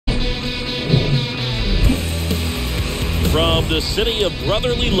from the city of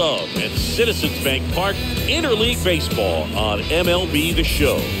brotherly love and Citizens Bank Park, interleague baseball on MLB The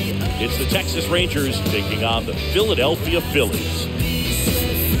Show. It's the Texas Rangers taking on the Philadelphia Phillies.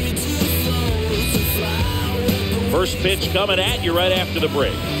 First pitch coming at you right after the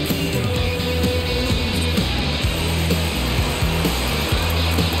break.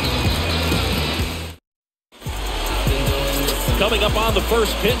 Coming up on the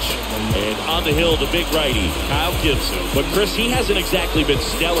first pitch, and on the hill, the big righty, Kyle Gibson. But, Chris, he hasn't exactly been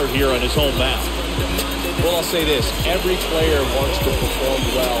stellar here on his home mound. Well, I'll say this. Every player wants to perform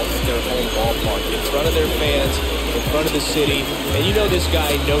well at their home ballpark, in front of their fans, in front of the city. And you know this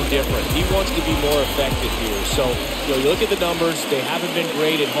guy no different. He wants to be more effective here. So, you look at the numbers. They haven't been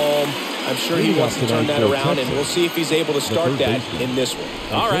great at home. I'm sure he wants to turn that around, and we'll see if he's able to start that in this one.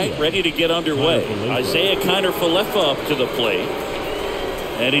 All right, ready to get underway. Isaiah Kiner-Falefa up to the plate.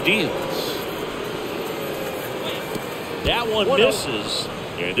 And he deals. That one misses.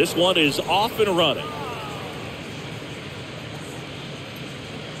 And this one is off and running.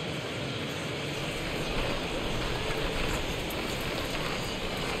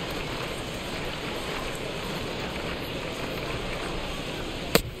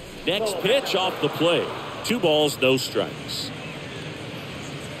 Next pitch off the plate. 2 balls, no strikes.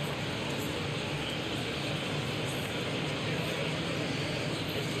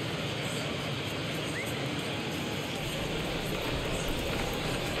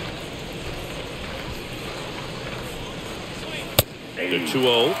 The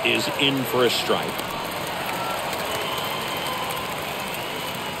 2-0 is in for a strike.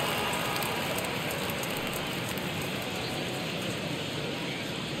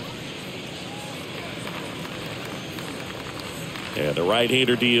 And the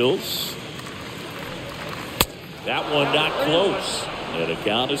right-hander deals. That one not close. And the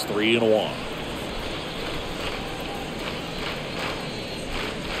count is 3-1.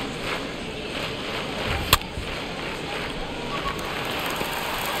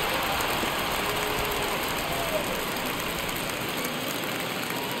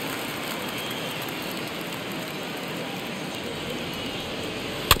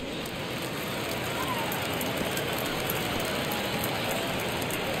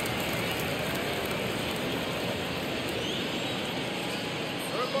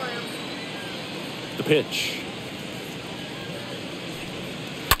 The pitch.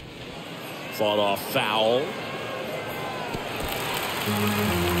 Fought off foul.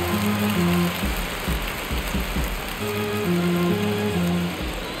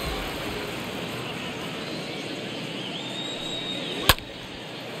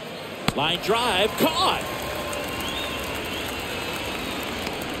 Line drive caught.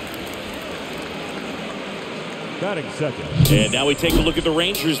 Batting second. And now we take a look at the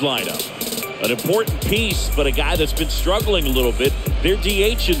Rangers lineup. An important piece, but a guy that's been struggling a little bit. They're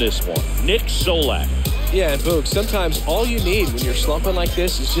DH in this one. Nick Solak. Yeah, and Boog, sometimes all you need when you're slumping like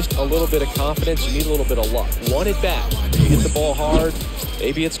this is just a little bit of confidence. You need a little bit of luck. One at bat. You hit the ball hard.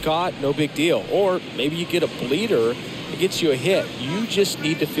 Maybe it's caught. No big deal. Or maybe you get a bleeder. It gets you a hit. You just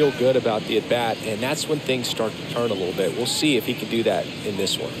need to feel good about the at bat, and that's when things start to turn a little bit. We'll see if he can do that in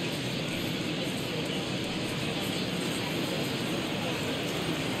this one.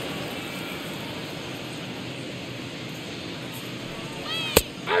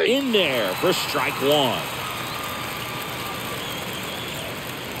 In there for strike 1.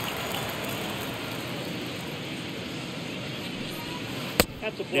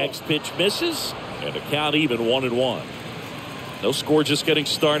 Next pitch misses, and the count even 1-1. No score, just getting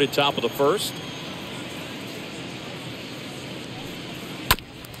started, top of the first.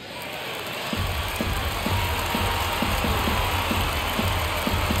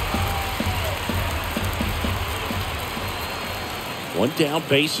 One down,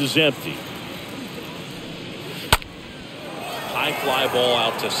 base is empty. High fly ball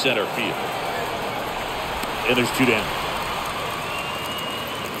out to center field. And there's 2 down.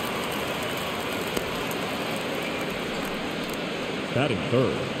 Batting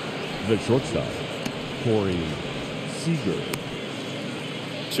third, the shortstop, Corey Seager.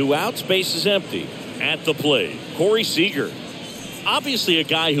 2 outs, base is empty. At the plate, Corey Seager. Obviously a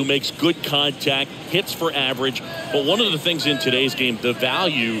guy who makes good contact, hits for average, but one of the things in today's game, the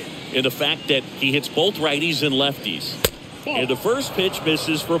value in the fact that he hits both righties and lefties. And the first pitch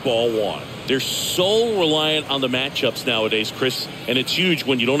misses for ball 1. They're so reliant on the matchups nowadays, Chris, and it's huge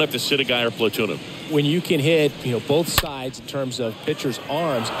when you don't have to sit a guy or platoon him. When you can hit, both sides in terms of pitchers'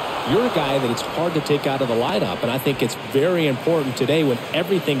 arms, you're a guy that it's hard to take out of the lineup, and I think it's very important today when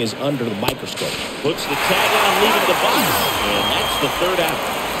everything is under the microscope. Puts the tag on, leaving the box, and that's the 3rd out.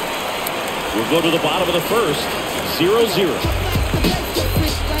 We'll go to the bottom of the first. 0-0.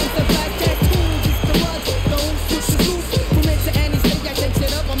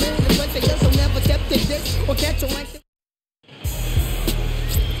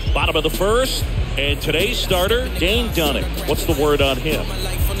 Bottom of the first, and today's starter, Dane Dunning. What's the word on him?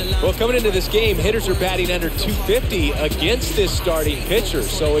 Well, coming into this game, hitters are batting under 250 against this starting pitcher.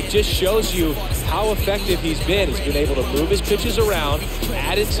 So it just shows you how effective he's been. He's been able to move his pitches around,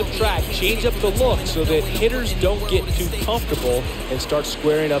 add and subtract, change up the look so that hitters don't get too comfortable and start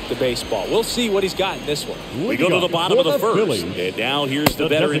squaring up the baseball. We'll see what he's got in this one. We go to the bottom of the first. Phillies. And now here's the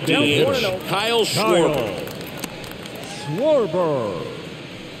veteran DH, Kyle Schwarber. Schwarber.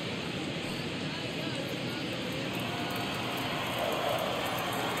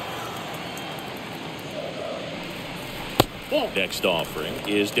 Next offering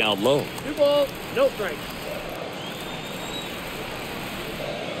is down low. 2 balls, no strikes.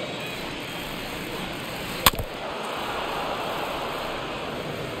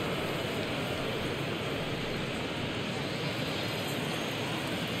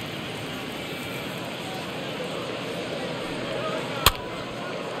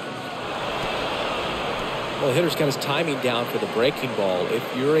 Well, the hitter's got his timing down for the breaking ball.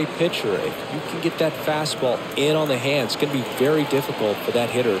 If you're a pitcher, if you can get that fastball in on the hands, it's going to be very difficult for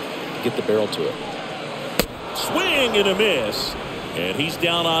that hitter to get the barrel to it. Swing and a miss. And he's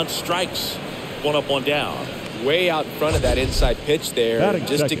down on strikes. 1 up, 1 down. Way out in front of that inside pitch there. Batting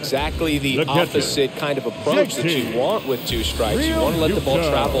Just second. exactly the The catcher. opposite kind of approach that you JT. want with 2 strikes. You want to let the ball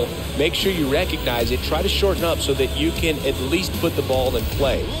travel. Make sure you recognize it. Try to shorten up so that you can at least put the ball in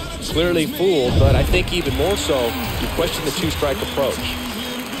play. Clearly fooled, but I think even more so, you question the 2-strike approach.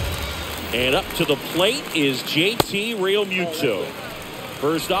 And up to the plate is JT Realmuto.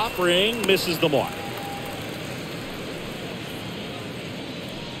 First offering misses the mark.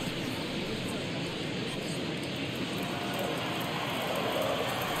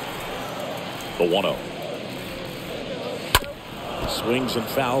 The 1-0. Swings and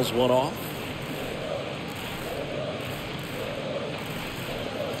fouls one off.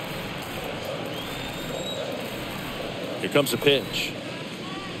 Here comes a pitch.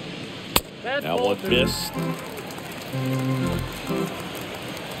 Now one missed.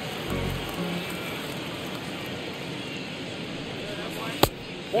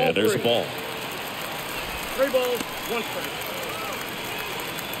 And there's a ball. 3 balls, 1 strike.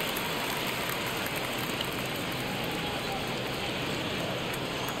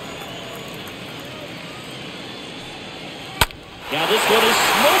 Now this one is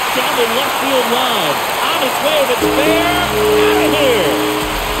smoked down the left field line. On its way, if it's there, out of here.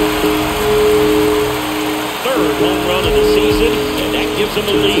 3rd home run of the season, and that gives him a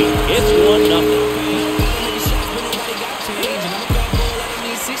lead. It's 1-0.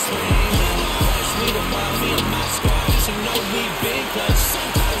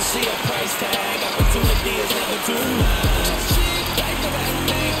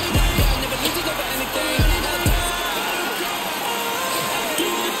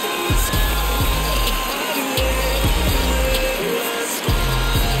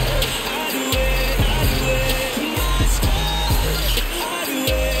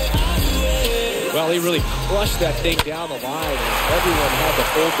 Well, he really crushed that thing down the line, and everyone had to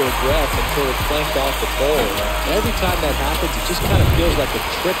hold their breath until it clanked off the pole. Every time that happens, it just kind of feels like a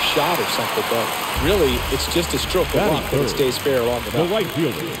trick shot or something, but really, it's just a stroke of luck when it stays fair long The enough. right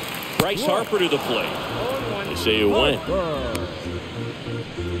fielder. Bryce Harper to the plate. They say you win.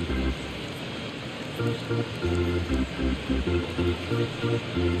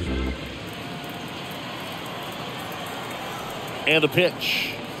 And the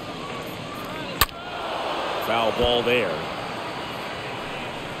pitch. Foul ball there.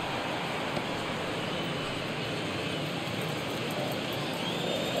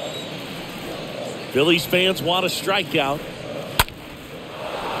 Phillies fans want a strikeout.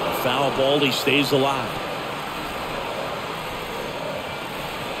 A foul ball, he stays alive.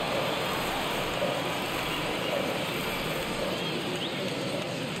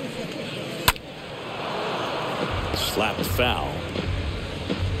 Slapped foul.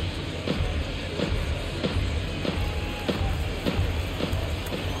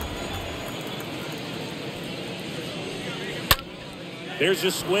 There's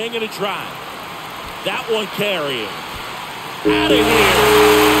a swing and a drive. That one carrying. Out of here.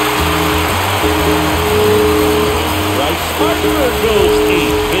 Bryce Harper goes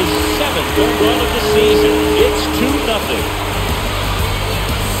deep. His 7th home run of the season. It's 2-0.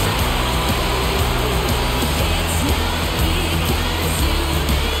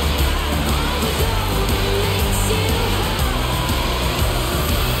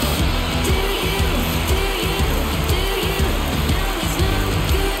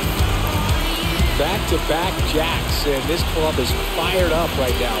 back-to-back jacks, and this club is fired up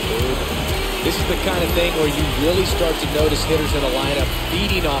right now, dude. This is the kind of thing where you really start to notice hitters in a lineup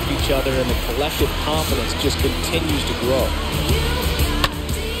feeding off each other, and the collective confidence just continues to grow.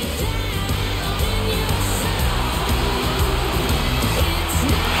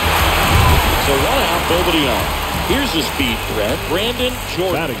 So 1 out, nobody on. Here's the speed threat, Brandon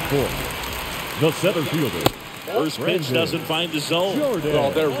Jordan. Batting fourth, the center fielder. First pitch doesn't find the zone.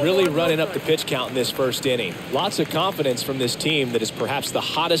 Well, they're really running up the pitch count in this first inning. Lots of confidence from this team that is perhaps the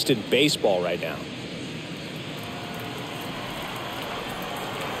hottest in baseball right now.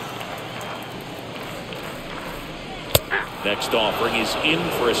 Next offering is in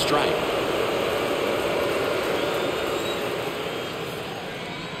for a strike.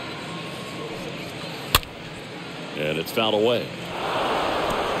 And it's fouled away.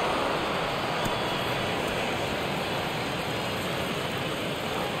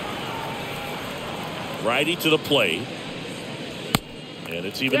 Righty to the plate. And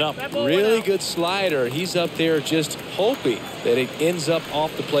it's even up. Really good slider. He's up there just hoping that it ends up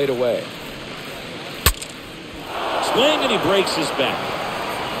off the plate away. Swing, and he breaks his back.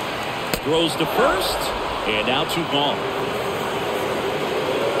 Throws to first, and now 2 gone.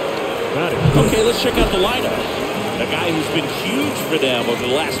 Okay, let's check out the lineup. A guy who's been huge for them over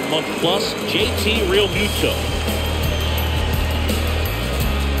the last month plus, JT Realmuto.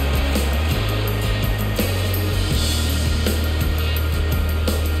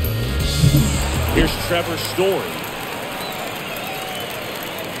 Here's Trevor Story.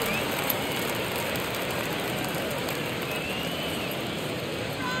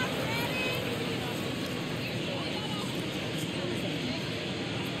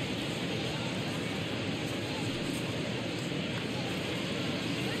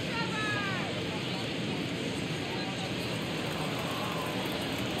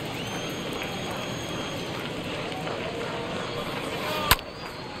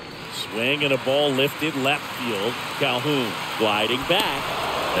 Swing and a ball lifted left field. Calhoun gliding back,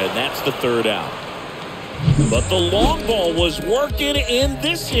 and that's the 3rd out. But the long ball was working in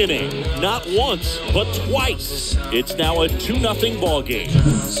this inning. Not once, but twice. It's now a 2-0 ball game.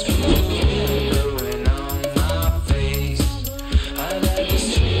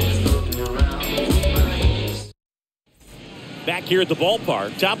 Back here at the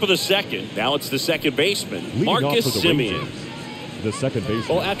ballpark, top of the 2nd. Now it's the second baseman, Marcus Semien. The second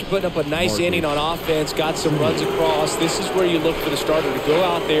baseman. Well, after putting up a nice inning on offense, got some runs across, this is where you look for the starter to go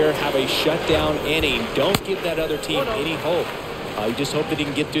out there, have a shutdown inning. Don't give that other team any hope. You just hope that he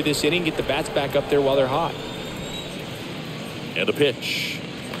can get through this inning, get the bats back up there while they're hot. And a pitch.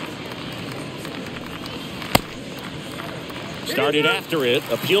 Started after it,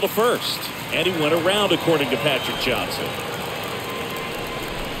 appeal to first. And he went around, according to Patrick Johnson.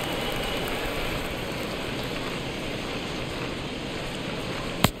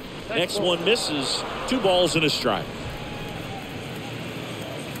 Next one misses. 2 balls and a strike.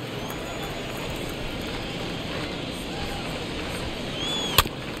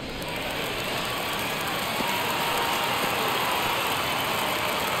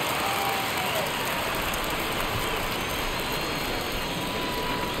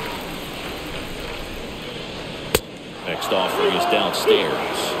 Next offering is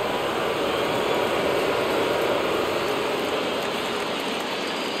downstairs.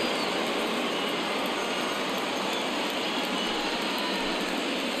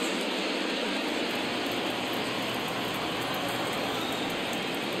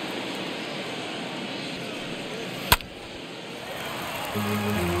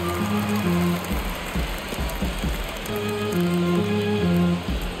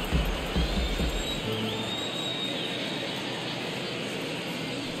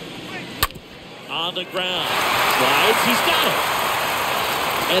 On the ground. Slides. He's got it.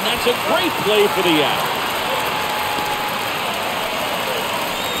 And that's a great play for the out.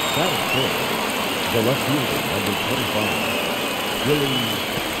 Batting fourth, the left fielder, number 25,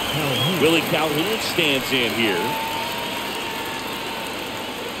 Calhoun. Willie Calhoun stands in here.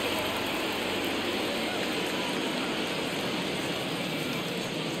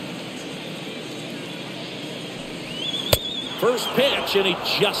 First pitch, and he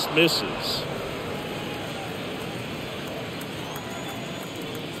just misses.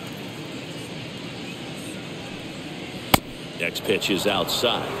 Next pitch is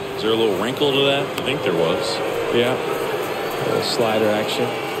outside. Is there a little wrinkle to that? I think there was. Yeah. A little slider action.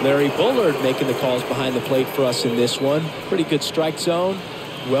 Larry Bullard making the calls behind the plate for us in this one. Pretty good strike zone.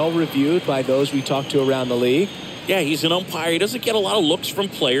 Well reviewed by those we talked to around the league. Yeah, he's an umpire. He doesn't get a lot of looks from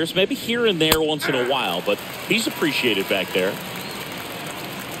players, maybe here and there once in a while, but he's appreciated back there.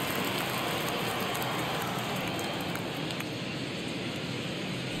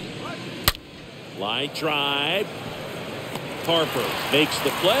 Line drive. Harper makes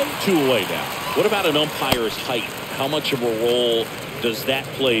the play. 2 away now. What about an umpire's height? How much of a role does that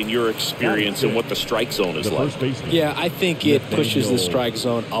play in your experience and what the strike zone is like? Yeah, I think it pushes the strike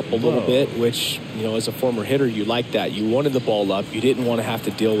zone up a little bit, which, you know, as a former hitter, you like that. You wanted the ball up. You didn't want to have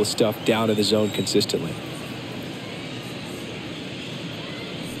to deal with stuff down in the zone consistently.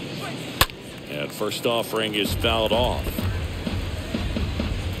 And first offering is fouled off.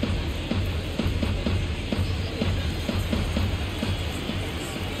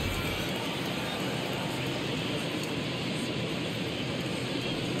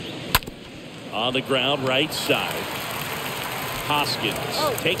 On the ground, right side.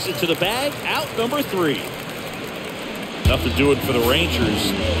 Hoskins takes it to the bag. Out number 3. Nothing doing for the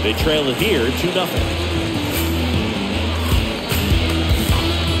Rangers. They trail it here 2-0.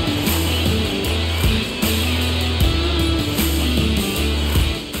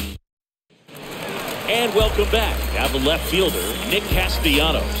 And welcome back. Now the left fielder, Nick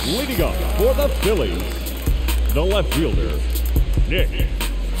Castellanos. Leading up for the Phillies, the left fielder, Nick Castellanos.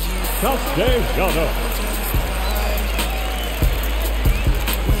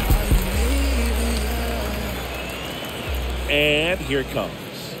 And here it comes.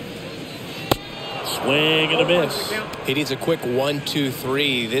 Swing and a miss. He needs a quick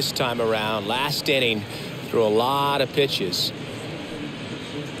 1-2-3 this time around. Last inning, threw a lot of pitches.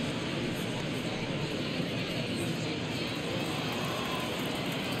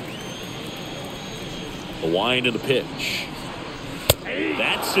 The wind of the pitch.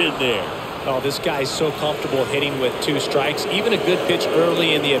 That's in there. Oh, this guy's so comfortable hitting with 2 strikes. Even a good pitch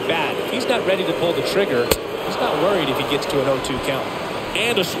early in the at-bat. If he's not ready to pull the trigger, he's not worried if he gets to an 0-2 count.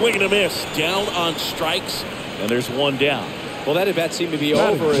 And a swing and a miss. Down on strikes, and there's 1 down. Well, that at-bat seemed to be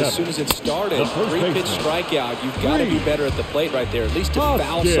over as soon as it started. 3-pitch strikeout. You've got to be better at the plate right there. At least to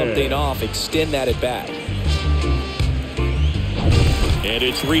foul something off, extend that at-bat. And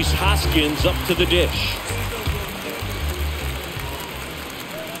it's Rhys Hoskins up to the dish.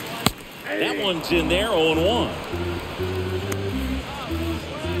 That one's in there, 0-1.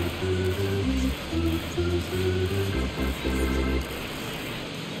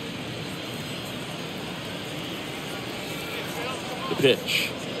 The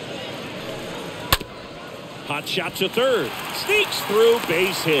pitch. Hot shot to third. Sneaks through,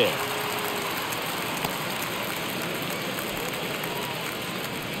 base hit.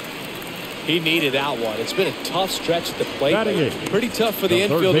 He needed that one. It's been a tough stretch at the plate. Pretty tough for the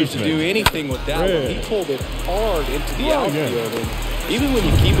third infielders to baseman. do anything with that one. He pulled it hard into the outfield. yeah. And even when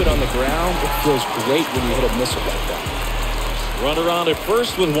you keep it on the ground, it feels great when you hit a missile like that. Runner on at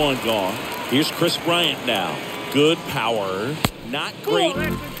first with 1 gone. Here's Chris Bryant now. Good power. Not great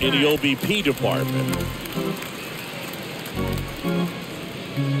in the OBP department.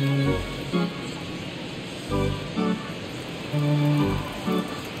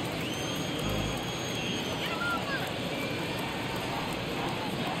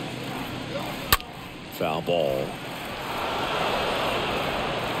 Foul ball.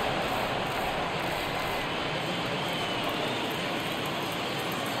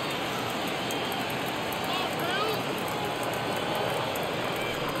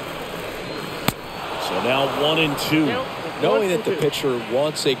 So now 1-2. Knowing that the pitcher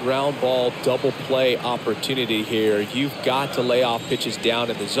wants a ground ball double play opportunity here, you've got to lay off pitches down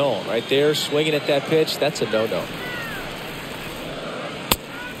in the zone. Right there, swinging at that pitch, that's a no-no.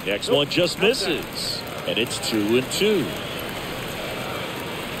 Next one just misses. And it's 2-2.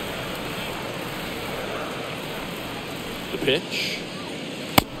 The pitch.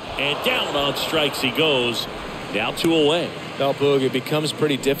 And down on strikes he goes. Now 2 away. Now, Boog, it becomes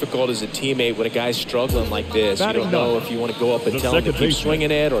pretty difficult as a teammate when a guy's struggling like this. You don't know if you want to go up and tell him to keep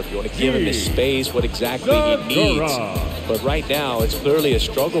swinging it or if you want to give him his space, what exactly he needs. But right now, it's clearly a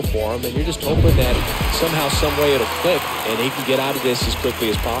struggle for him, and you're just hoping that somehow, some way it'll click, and he can get out of this as quickly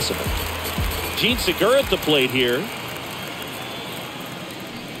as possible. Gene Segura at the plate here.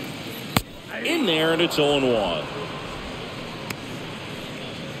 In there, and it's 0-1.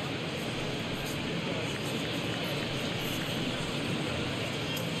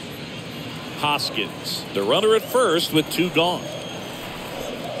 Hoskins, the runner at first with 2 gone.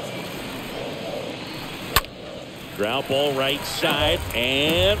 Ground ball right side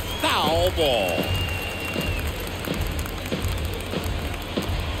and foul ball.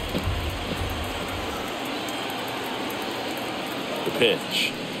 The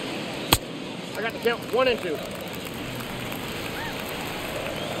pitch. I got the count 1-2.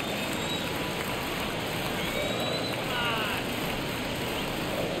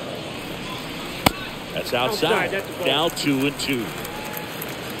 That's outside. Now 2-2.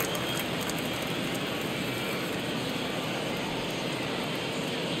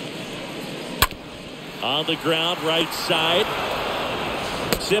 On the ground, right side.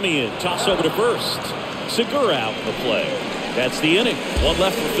 Simeon, toss over to first. Segura out in the play. That's the inning. One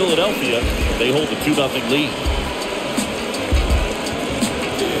left for Philadelphia. They hold the 2-0 lead.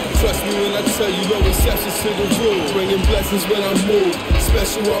 Trust me when I tell you, no exceptions to the rule. Bringing blessings when I move.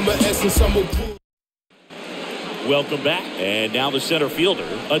 Special, I'm an essence, I'm a proof. Welcome back. And now the center fielder,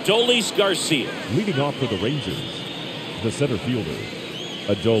 Adolis Garcia. Leading off for the Rangers, the center fielder,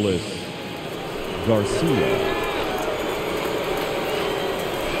 Adolis Garcia.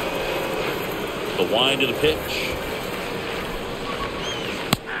 The wind of the pitch.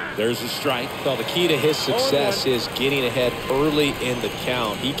 There's a strike. Well, the key to his success is getting ahead early in the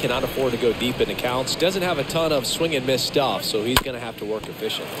count. He cannot afford to go deep in the counts. Doesn't have a ton of swing and miss stuff, so he's going to have to work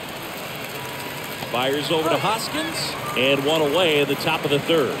efficiently. Fires over to Hoskins, and one away in the top of the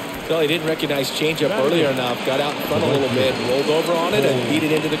third. Well, he didn't recognize changeup earlier enough. Got out in front a little bit, rolled over on it, and beat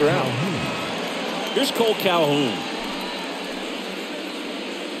it into the ground. Here's Cole Calhoun.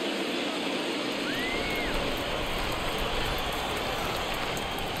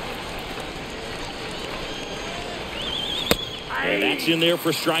 And that's in there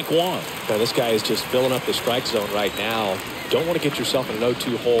for strike one. Now, this guy is just filling up the strike zone right now. Don't want to get yourself in an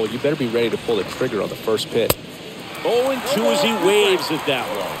 0-2 hole. You better be ready to pull the trigger on the first pitch. 0-2 as he waves at that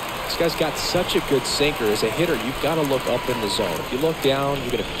one. This guy's got such a good sinker. As a hitter, you've got to look up in the zone. If you look down,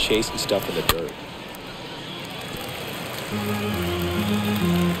 you're going to be chasing stuff in the dirt.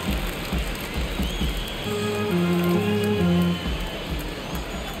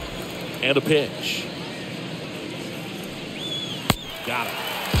 And a pitch. Got it.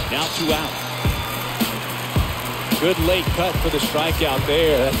 Now 2 out. Good late cut for the strikeout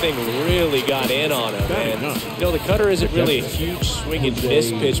there. That thing really got in on him. And, you know, the cutter isn't really a huge swing and miss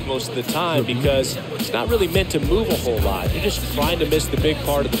pitch most of the time because it's not really meant to move a whole lot. You're just trying to miss the big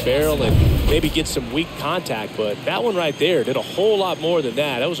part of the barrel and maybe get some weak contact. But that one right there did a whole lot more than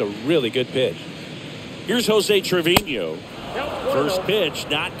that. That was a really good pitch. Here's Jose Trevino. First pitch,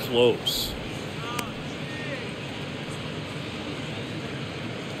 not close.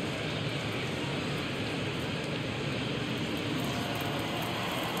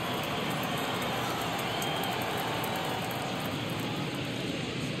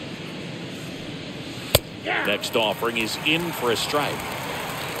 Next offering is in for a strike.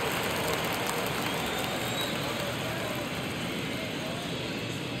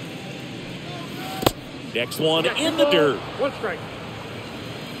 Next one in the dirt. One strike.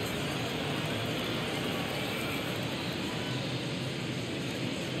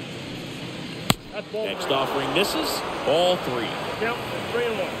 Next offering misses. All 3. Yep,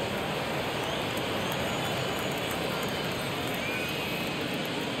 3-1.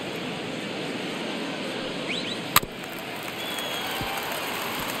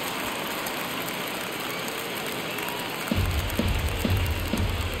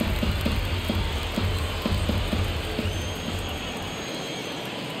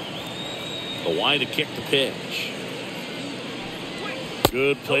 Wide to kick the pitch.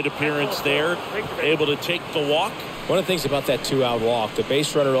 Good plate appearance there. Able to take the walk. One of the things about that 2-out walk, the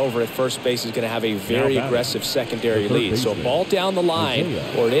base runner over at first base is going to have a very aggressive secondary lead. So a ball down the line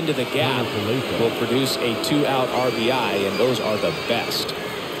or into the gap will produce a 2-out RBI, and those are the best.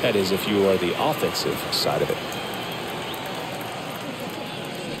 That is if you are the offensive side of it.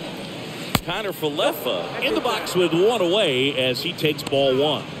 Connor Falefa in the box with one away as he takes ball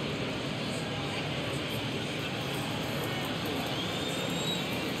 1.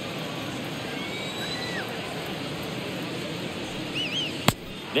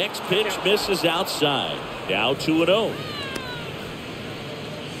 Next pitch misses outside. Now 2-0.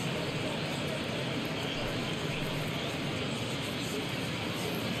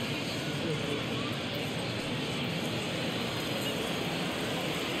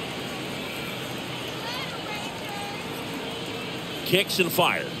 Kicks and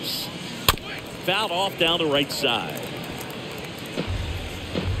fires. Fouled off down the right side.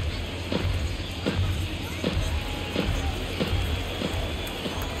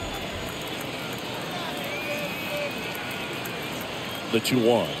 The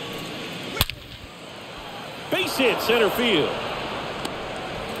 2-1. Base hit center field.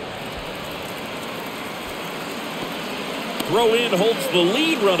 Throw in holds the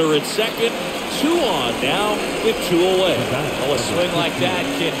lead runner at second. 2 on now with 2 away. Well, a swing like that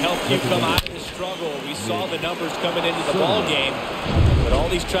can help you come out of the struggle. We saw the numbers coming into the ball game, but all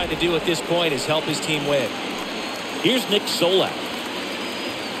he's trying to do at this point is help his team win. Here's Nick Solak.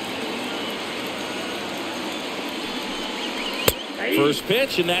 First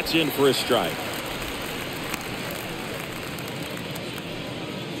pitch, and that's in for a strike.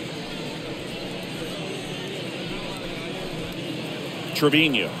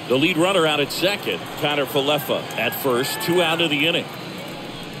 Trevino, the lead runner, out at second. Tyler Falefa at first. 2 out of the inning.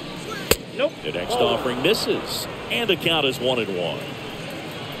 Nope. The next offering misses, and the count is 1-1.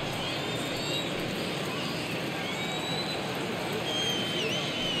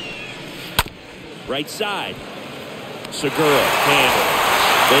 Right side. Segura handles.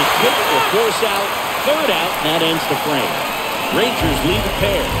 They pick the force out. 3rd out, and that ends the frame. Rangers lead the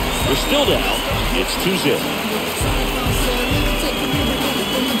pair. They're still down. It's 2-0.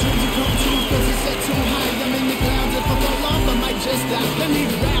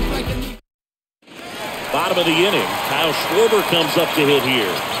 Bottom of the inning. Kyle Schwarber comes up to hit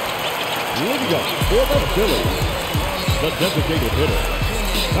here. Leading up for the Phillies, the designated hitter,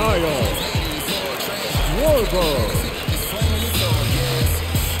 Kyle Schwarber.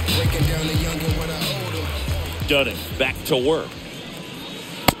 Dunning back to work.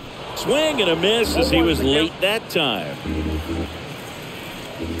 Swing and a miss as he was late that time.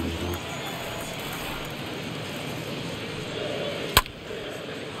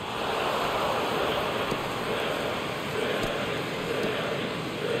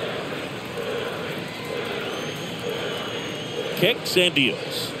 Kicks and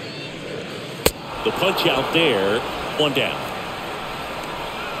deals. The punch out there. 1 down.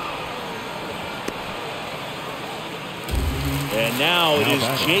 And now it is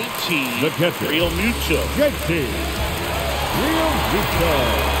JT Real Muto. JT Real Muto.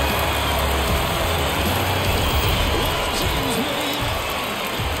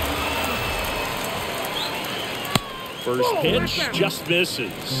 First pitch just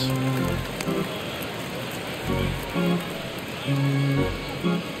misses.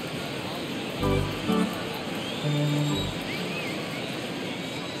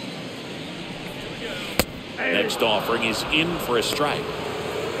 Next offering is in for a strike.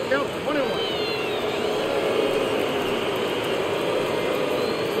 Nope. 1-1.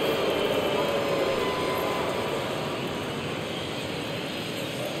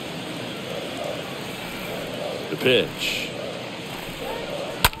 The pitch.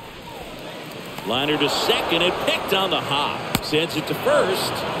 Liner to second and picked on the hop. Sends it to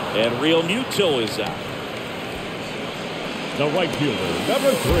first, and Real Muto is out. The right fielder,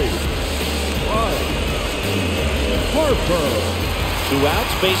 number 3, Harper. 2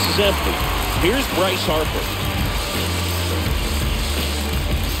 outs, base is empty. Here's Bryce Harper.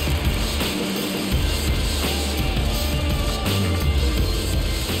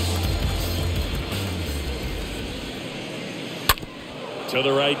 To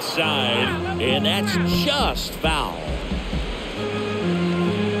the right side, and that's just foul.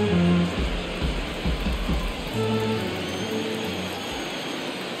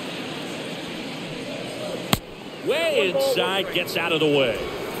 Way inside, gets out of the way.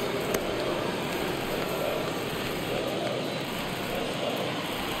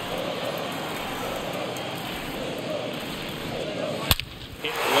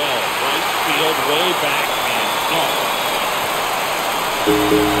 Hit well, right field, way back, and gone.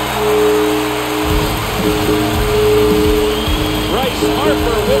 Bryce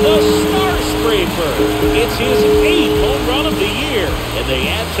Harper with a star scraper. It's his 8th home run of the year, and they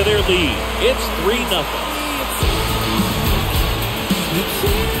add to their lead. It's 3-0.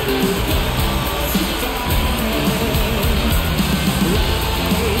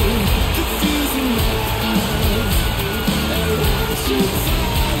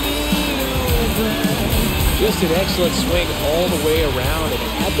 Just an excellent swing all the way around, and it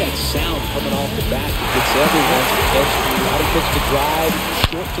had that sound coming off the bat that gets everyone to catch you. How to pitch the drive,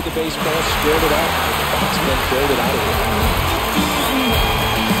 short to the baseball, squared it up, and the batsman drove it out of it.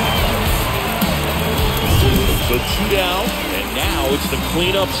 So 2 down, and now it's the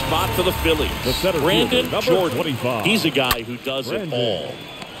cleanup spot for the Phillies. Brandon Jordan. 25. He's a guy who does it all.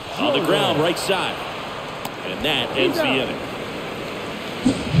 On the ground, right side. And that ends the inning.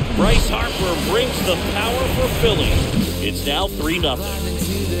 Bryce Harper brings the power for Philly. It's now 3-0.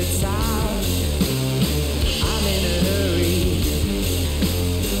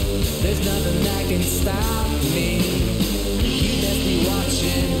 There's nothing that can stop me. You best be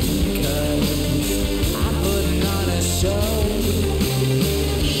watching, 'cause I'm putting on a show.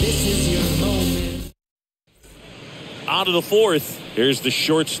 This is your moment. On to the 4th. Here's the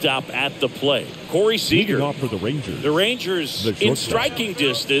shortstop at the plate, Corey Seager. Off for the Rangers. The Rangers in striking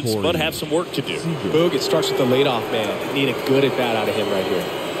distance, but have some work to do. Boog, it starts with the leadoff man. Need a good at bat out of him right here.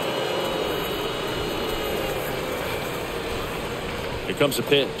 Here comes a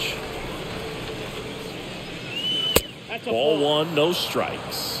pitch. Ball 1, no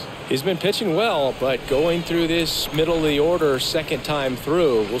strikes. He's been pitching well, but going through this middle of the order second time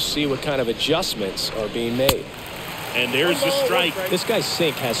through, we'll see what kind of adjustments are being made. And there's a strike. This guy's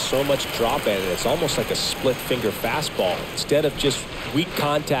sink has so much drop in it. It's almost like a split finger fastball. Instead of just weak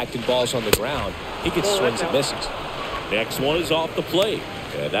contact and balls on the ground, he gets swings and misses. Next one is off the plate.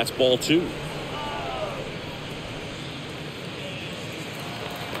 And that's ball 2.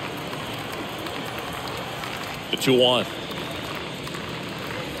 The 2-1.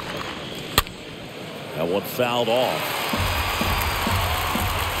 That one fouled off.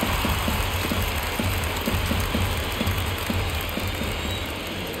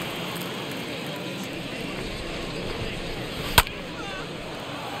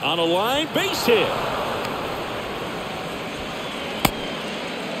 On a line, base hit.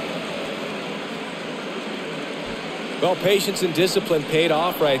 Well, patience and discipline paid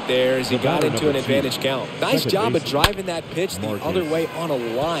off right there as he got into an advantage count. Nice job of driving that pitch the other way on a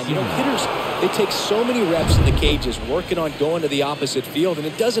line. You know, hitters, they take so many reps in the cages working on going to the opposite field, and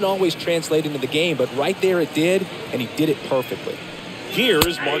it doesn't always translate into the game, but right there it did, and he did it perfectly. Here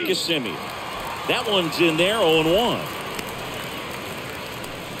is Marcus Semien. That one's in there, 0-1.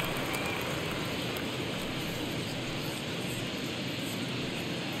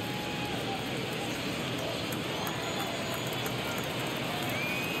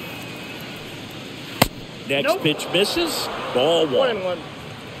 Next pitch misses. Ball 1. 1-1.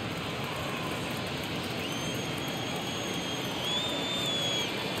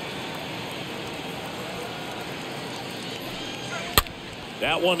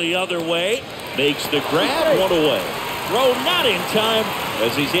 That one the other way. Makes the grab. 1 away. Throw not in time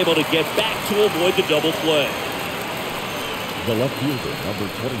as he's able to get back to avoid the double play. The left fielder, number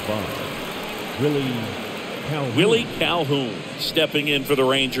 25, Willie Calhoun stepping in for the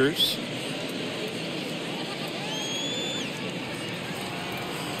Rangers.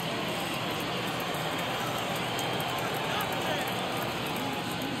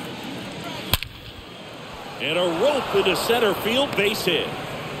 And a rope into center field, base hit.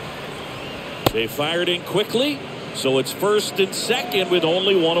 They fired in quickly, so it's first and second with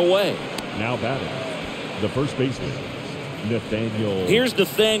only 1 away. Now batting, the first baseman, Nathaniel. Here's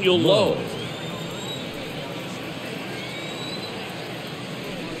Nathaniel Lowe.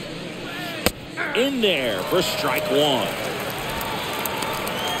 In there for strike 1.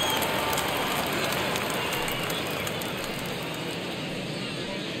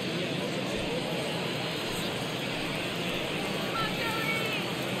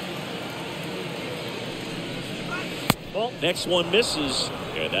 Next one misses,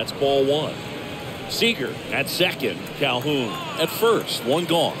 and that's ball 1. Seager at second. Calhoun at first. 1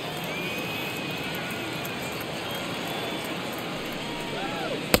 gone.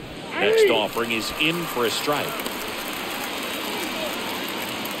 Next offering is in for a strike.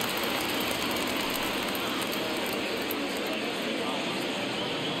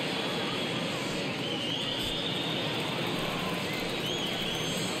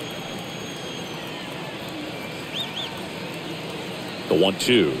 The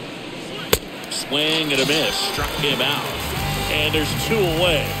 1-2. Swing and a miss. Struck him out. And there's 2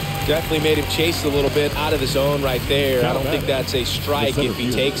 away. Definitely made him chase a little bit out of the zone right there. I don't think that's a strike if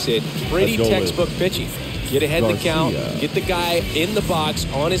he takes it. Pretty textbook pitching. Get ahead of the count, get the guy in the box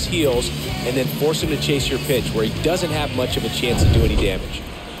on his heels, and then force him to chase your pitch where he doesn't have much of a chance to do any damage.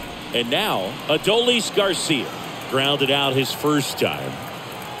 And now, Adolis Garcia grounded out his first time.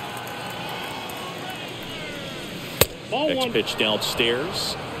 Next pitch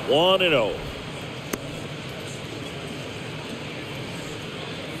downstairs. 1-0.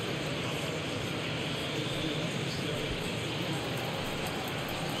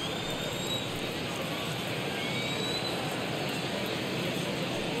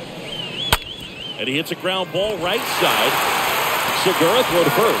 And he hits a ground ball right side. Segura throw to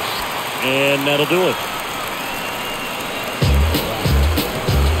first. And that'll do it.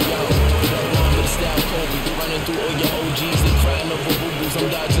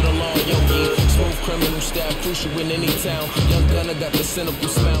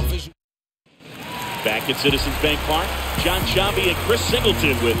 Back at Citizens Bank Park, John Chavi and Chris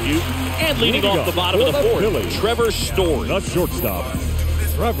Singleton with you. And leading off the bottom of the 4th, Phillies, Trevor Story. the shortstop,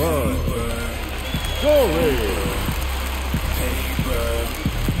 Trevor Story.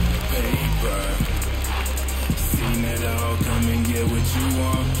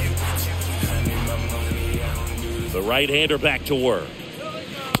 The right-hander back to work.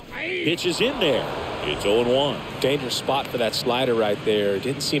 Pitch is in there. It's 0-1. Dangerous spot for that slider right there.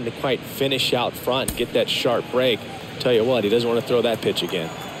 Didn't seem to quite finish out front and get that sharp break. Tell you what, he doesn't want to throw that pitch again.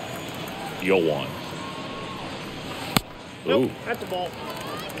 0-1. Nope, Ooh. that's a ball.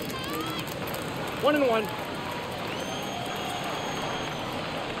 1-1.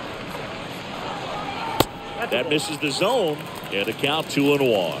 That misses the zone, and a count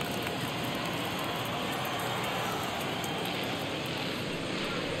 2-1.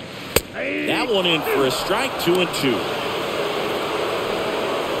 That one in for a strike, 2-2.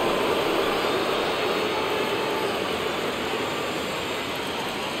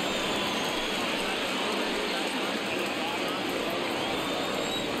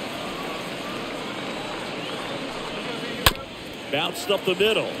 Bounced up the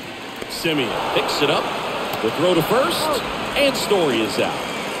middle. Simeon picks it up. The throw to first, and Story is out.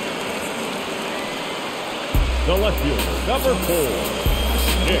 The left fielder, number 4,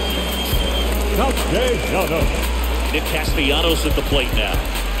 Nick Castellanos at the plate now.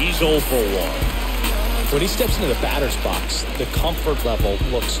 He's 0 for 1. When he steps into the batter's box, the comfort level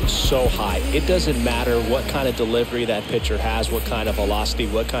looks so high. It doesn't matter what kind of delivery that pitcher has, what kind of velocity,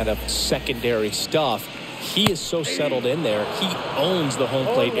 what kind of secondary stuff. He is so settled in there. He owns the home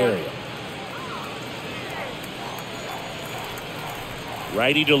plate area.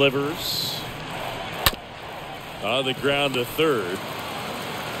 Righty delivers. On the ground to third.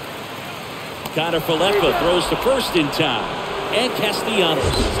 Connor Falefa throws to first in time. And Castellanos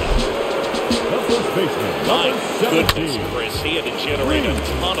is out. the first baseman. My goodness, Chris. He had to generate a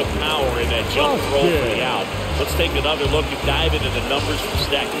ton of power in that jump throw for the out. Let's take another look and dive into the numbers from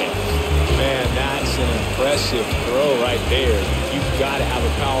StatCast. Man, that's an impressive throw right there. You've got to have a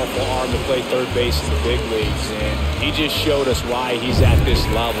powerful arm to play third base in the big leagues, and he just showed us why he's at this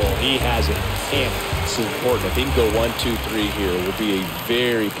level. He has it. And it's important. If he can go 1, 2, 3 here, it will be a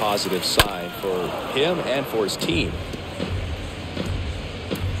very positive sign for him and for his team.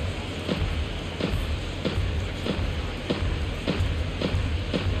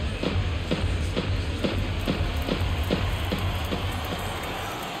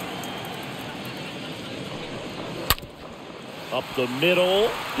 Up the middle,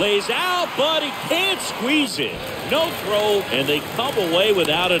 lays out, but he can't squeeze it. No throw, and they come away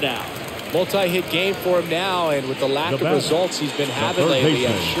without an out. Multi-hit game for him now, and with the lack of results he's been having lately,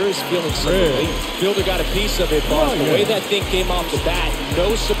 I'm sure he's feeling some relief. Fielder got a piece of it, boss. The way that thing came off the bat,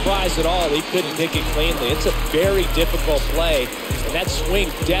 no surprise at all. He couldn't pick it cleanly. It's a very difficult play, and that swing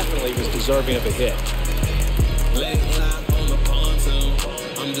definitely was deserving of a hit. Leg live on the pontoon.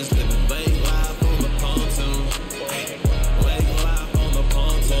 I'm just living leg live on the pontoon. Leg live on the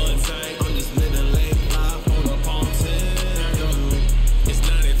pontoon. I'm just living leg live on the pontoon. It's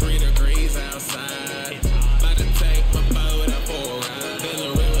 93 degrees outside. About to take my boat up for a ride. Been the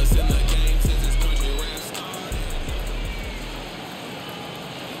realest in the game since this country rap started.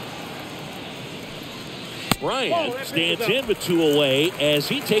 Bryant stands in with 2 away as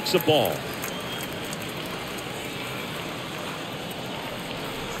he takes a ball.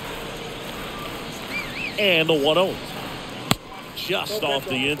 And the 1-0. Just off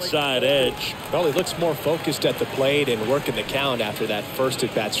the inside edge. Well, he looks more focused at the plate and working the count after that first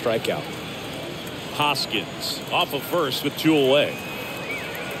at-bat strikeout. Hoskins off of first with 2 away.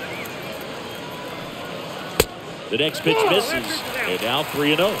 The next pitch misses. And now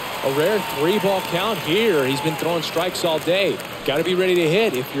 3-0. A rare 3-ball count here. He's been throwing strikes all day. Got to be ready to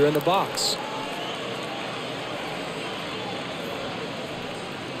hit if you're in the box.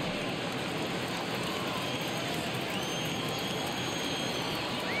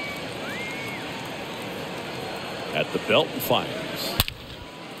 At the belt and fires.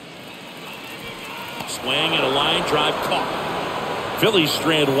 Swing and a line drive caught. Phillies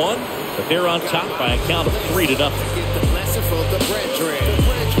strand 1, but they're on top by a count of 3-0. Get the blessing from the brethren.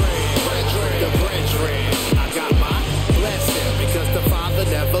 The brethren. I got my blessing because the Father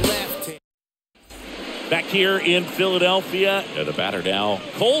never left him. Back here in Philadelphia, and the batter now,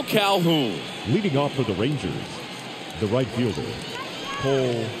 Cole Calhoun. Leading off for the Rangers, the right fielder,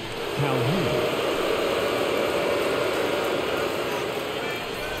 Cole Calhoun.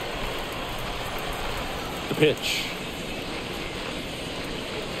 The pitch.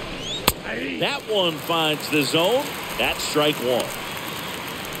 That one finds the zone. That's strike 1.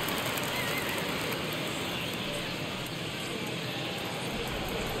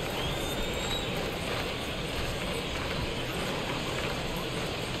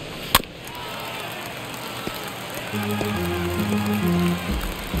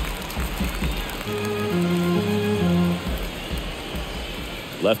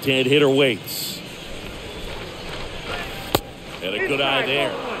 Left-hand hitter waits. And a good eye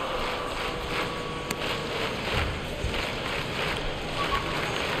there.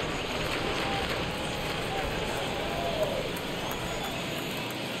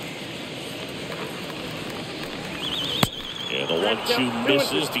 And the 1-2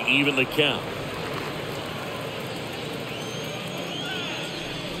 misses to even the count.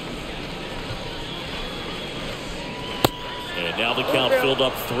 Now the count filled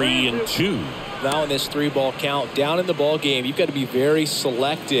up 3-2. Now in this 3-ball count, down in the ball game, you've got to be very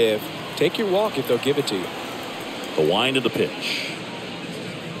selective. Take your walk if they'll give it to you. The wind of the pitch.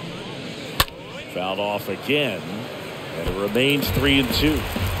 Fouled off again, and it remains 3-2.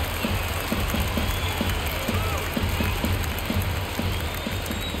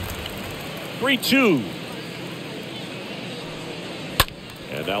 Three-two.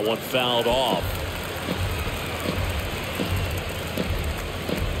 And that one fouled off.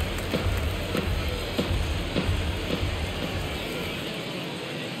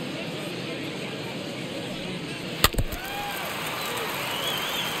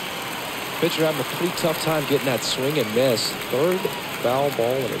 Pitcher having a pretty tough time getting that swing and miss. Third foul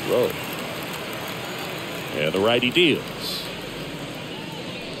ball in a row. And the righty deals.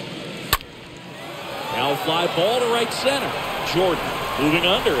 Now fly ball to right center. Jordan moving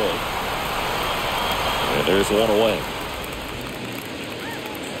under it. And there's one away.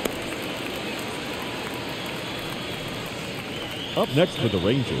 Up next for the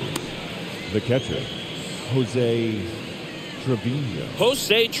Rangers, the catcher, Jose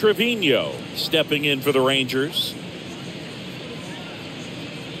Trevino stepping in for the Rangers.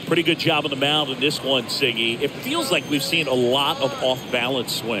 Pretty good job on the mound in this one, Siggy. It feels like we've seen a lot of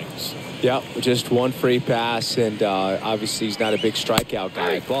off-balance swings. Yeah, just one free pass, and obviously he's not a big strikeout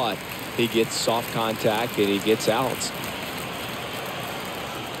guy, but he gets soft contact and he gets outs.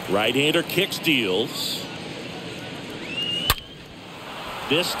 Right-hander kicks, deals.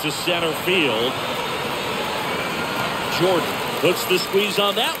 This to center field. Jordan puts the squeeze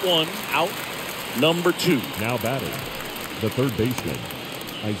on that one. Out number 2. Now batting, the third baseman,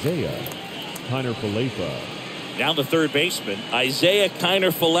 Isaiah Kiner-Falefa. Now the third baseman, Isaiah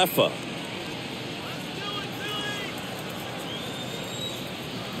Kiner-Falefa.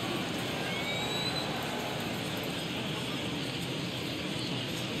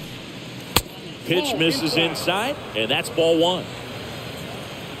 Pitch misses inside, and that's ball 1.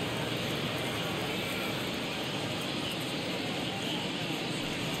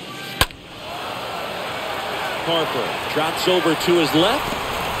 Harper drops over to his left.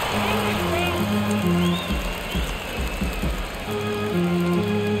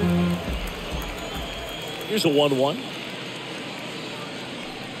 Here's a 1-1.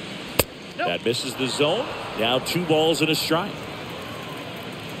 Nope. That misses the zone. Now 2 balls and a strike.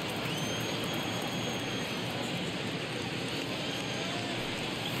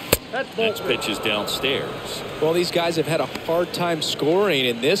 Next pitch is downstairs. Well, these guys have had a hard time scoring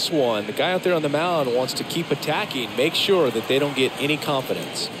in this one. The guy out there on the mound wants to keep attacking, make sure that they don't get any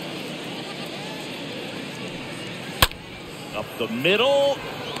confidence. Up the middle.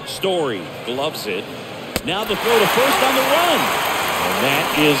 Story gloves it. Now the throw to first on the run. And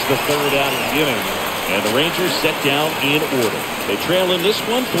that is the third out of the inning. And the Rangers set down in order. They trail in this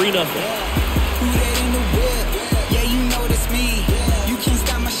one 3-0.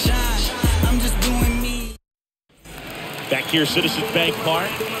 Back here, Citizens Bank Park.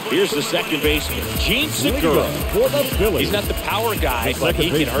 Here's the second baseman, Gene Segura. For the Phillies, he's not the power guy, but he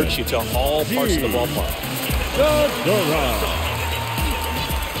can hurt you to all parts of the ballpark. Segura.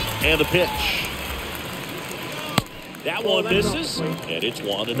 And the pitch. That one misses, and it's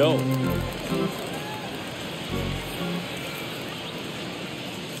 1-0.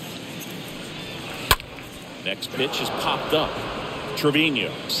 Next pitch is popped up.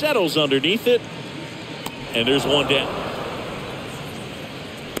 Trevino settles underneath it, and there's one down.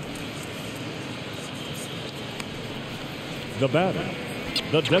 The batter,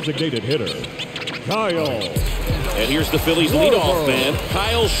 the designated hitter, Kyle. And here's the Phillies leadoff man,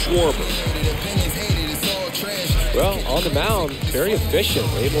 Kyle Schwarber. Well, on the mound, very efficient,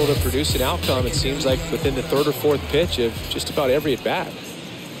 able to produce an outcome, it seems like, within the third or fourth pitch of just about every at-bat.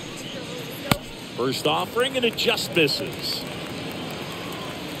 First offering, and it just misses.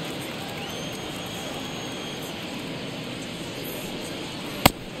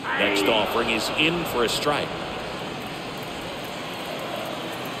 Next offering is in for a strike.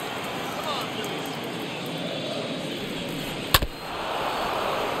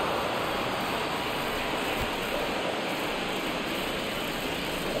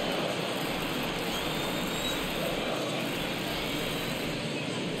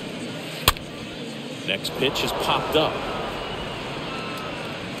 Next pitch is popped up.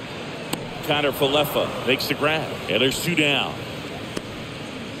 Kiner-Falefa makes the grab, and there's 2 down.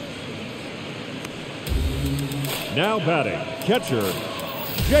 Now batting, catcher,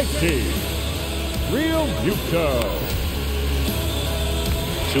 JT Realmuto.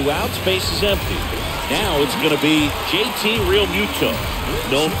 2 outs, base is empty. Now it's going to be JT Realmuto,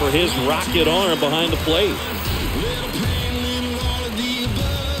 known for his rocket arm behind the plate.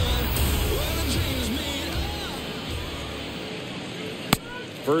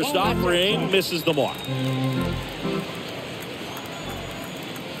 First offering misses the mark.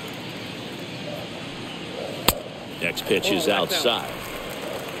 Next pitch is outside.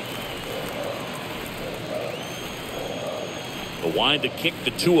 The wind to kick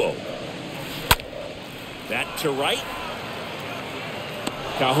the 2-0. That to right.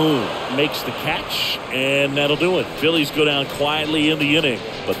 Calhoun makes the catch, and that'll do it. Phillies go down quietly in the inning,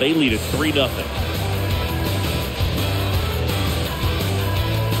 but they lead it 3-0.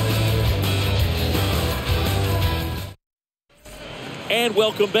 And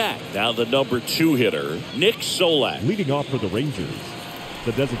welcome back. Now the number 2 hitter, Nick Solak. Leading off for the Rangers,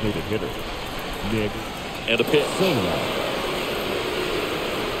 the designated hitter, Nick. And a pitch. Solak.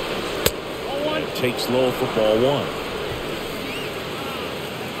 Takes low for ball 1.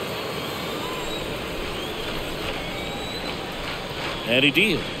 And he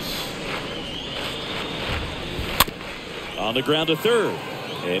deals. On the ground to third.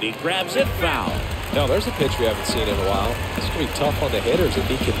 And he grabs it, foul. No, there's a pitch we haven't seen in a while. It's going to be tough on the hitters if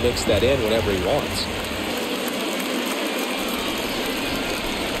he can mix that in whenever he wants.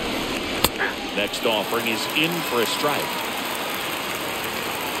 Next offering is in for a strike.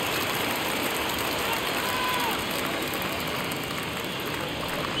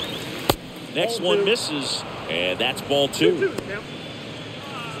 Next one misses, and that's ball 2.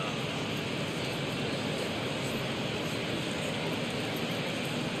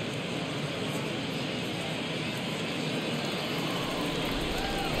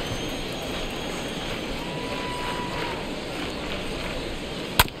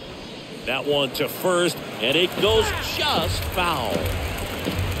 That one to first, and it goes just foul.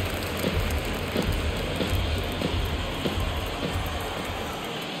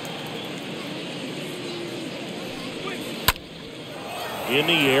 In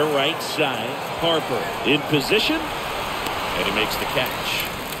the air, right side. Harper in position, and he makes the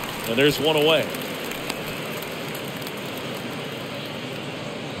catch. And there's one away.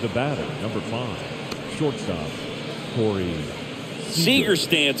 The batter, number 5, shortstop, Corey Seager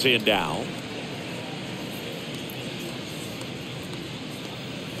stands in now.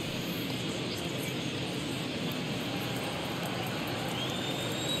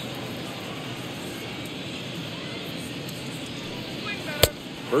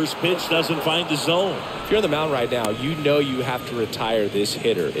 First pitch doesn't find the zone. If you're on the mound right now, you know you have to retire this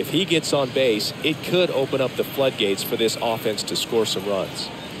hitter. If he gets on base, it could open up the floodgates for this offense to score some runs.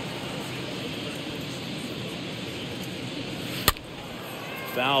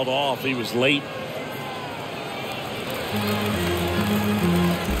 Fouled off. He was late.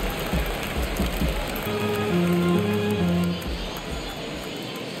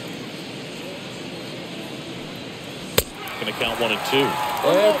 Going to count 1 and 2.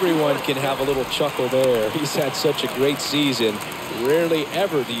 Everyone can have a little chuckle there. He's had such a great season. Rarely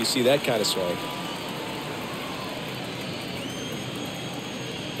ever do you see that kind of swing.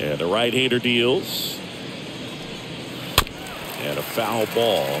 And the right-hander deals. And a foul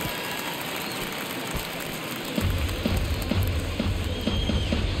ball.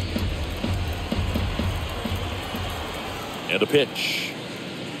 And a pitch.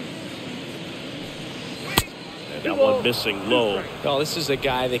 And that one missing low. Well, this is a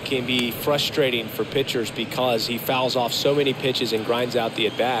guy that can be frustrating for pitchers because he fouls off so many pitches and grinds out the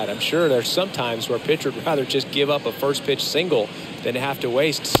at-bat. I'm sure there's some times where a pitcher would rather just give up a first pitch single than have to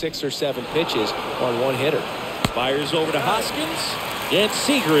waste 6 or 7 pitches on one hitter. Fires over to Hoskins, and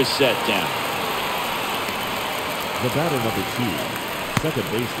Seager is set down. The batter, number 2, second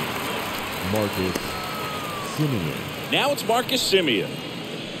baseman, Marcus Semien. Now it's Marcus Semien.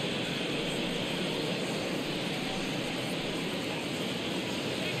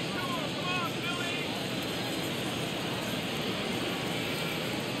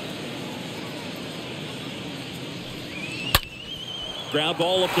 Ground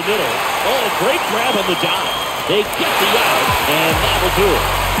ball up the middle. Oh, a great grab on the dive. They get the out, and that'll do it.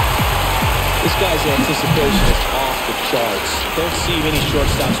 This guy's anticipation is off the charts. Don't see many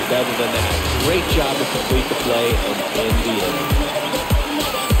shortstops better than that. Great job to complete the play and end the inning.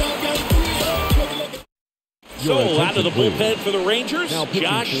 So out of the bullpen for the Rangers,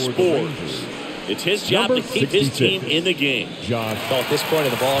 Josh Sborz. It's his job to keep his team in the game. Well, at this point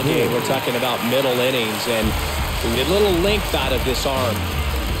in the ball game, we're talking about middle innings, and we get a little length out of this arm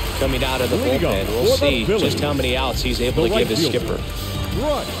coming out of the bullpen. We'll see just how many outs he's able to give his skipper.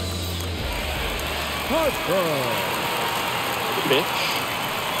 Right. Harper. Pitch.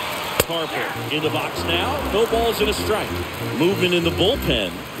 Harper in the box now. No balls and a strike. Movement in the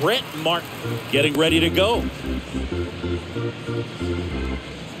bullpen. Brett Martin getting ready to go.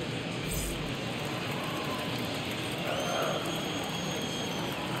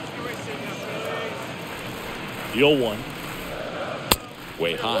 The 0-1.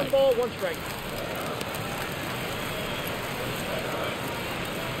 Way high. 1 ball, 1 strike.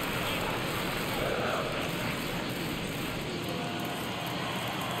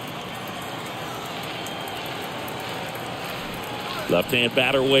 Left-hand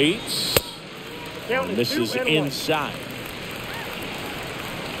batter waits. And this is inside.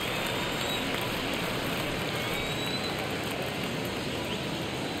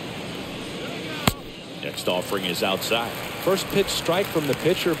 Next offering is outside. First pitch strike from the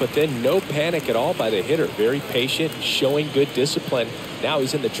pitcher, but then no panic at all by the hitter. Very patient, showing good discipline. Now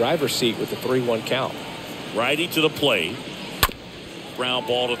he's in the driver's seat with the 3-1 count. Righty to the plate. Ground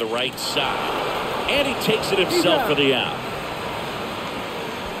ball to the right side. And he takes it himself for the out.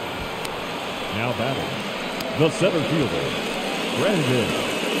 Now batting, the center fielder, Brandon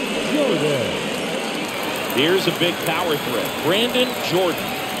Jordan. Here's a big power threat. Brandon Jordan.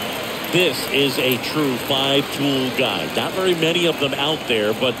 This is a true 5-tool guy. Not very many of them out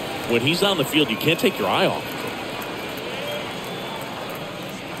there, but when he's on the field, you can't take your eye off.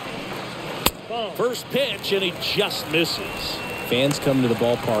 First pitch, and he just misses. Fans come to the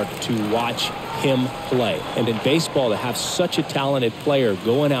ballpark to watch him play. And in baseball, to have such a talented player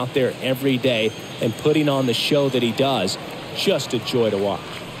going out there every day and putting on the show that he does, just a joy to watch.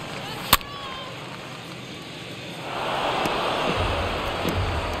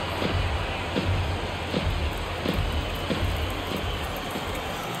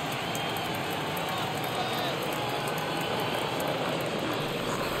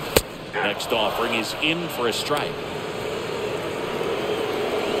 Next offering is in for a strike.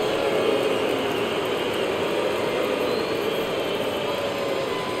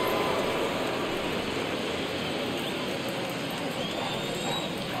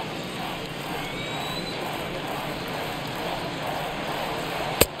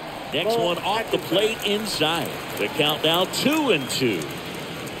 Next one off the plate inside. The count now 2-2.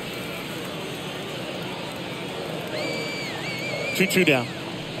 2-2 down.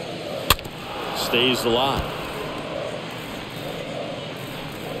 Stays alive.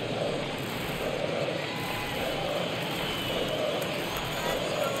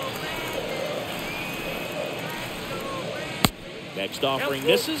 Next offering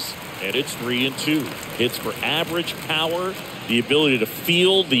misses, and it's 3-2. Hits for average power, the ability to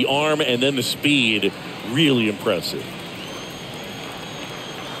field, the arm, and then the speed. Really impressive.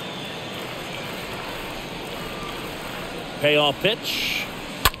 Payoff pitch.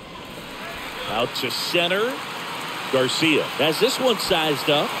 Out to center. Garcia has this one sized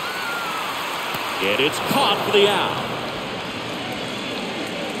up. And it's caught for the out.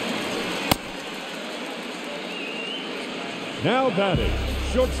 Now batting,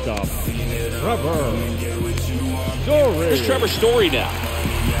 shortstop, Trevor Story. Here's Trevor Story now.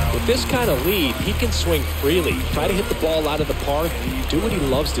 With this kind of lead, he can swing freely, try to hit the ball out of the park, do what he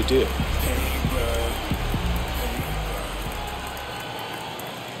loves to do.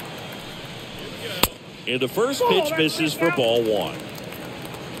 And the first pitch misses for ball 1.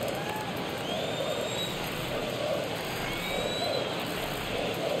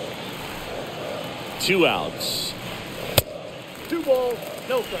 Two outs. 2 balls,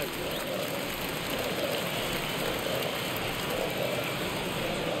 no strikes.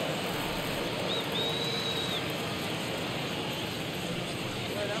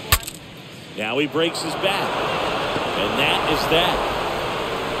 Now he breaks his bat. And that is that.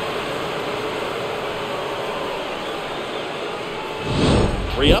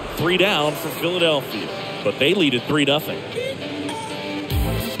 Three up, 3 down for Philadelphia. But they lead at 3-0.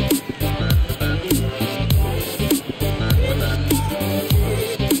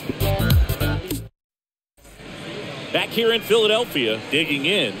 Back here in Philadelphia, digging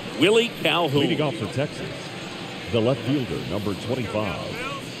in, Willie Calhoun. Leading off for Texas, the left fielder, number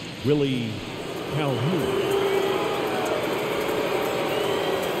 25, Willie Calhoun.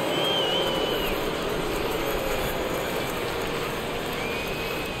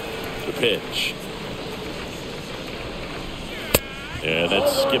 The pitch. And that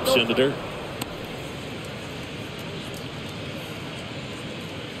skips in the dirt.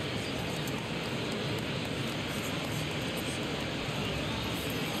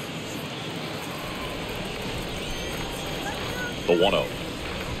 The 1-0.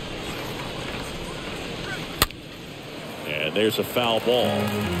 And there's a foul ball.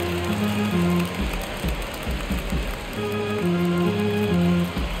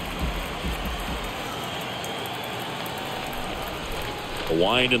 A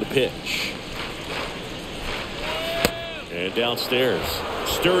wind in the pitch. And downstairs,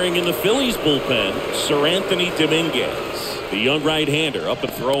 stirring in the Phillies bullpen, Sir Anthony Dominguez, the young right-hander, up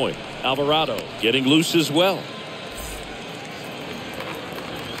and throwing. Alvarado getting loose as well.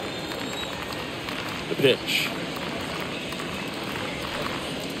 The pitch.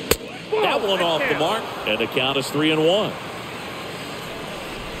 That one off the mark, and the count is 3-1.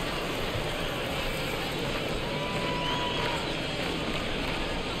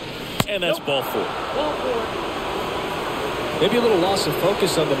 And that's ball 4. Maybe a little loss of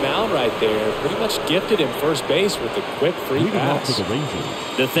focus on the mound right there. Pretty much gifted him first base with a quick free pass. To the Rangers.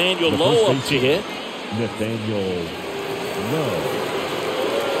 Nathaniel Lowe up to hit. Nathaniel Lowe.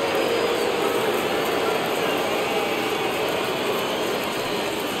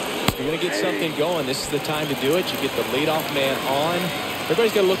 If you're going to get something going, this is the time to do it. You get the leadoff man on.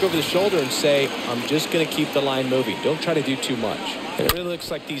 Everybody's got to look over the shoulder and say, I'm just going to keep the line moving. Don't try to do too much. And it really looks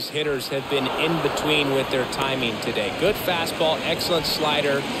like these hitters have been in between with their timing today. Good fastball, excellent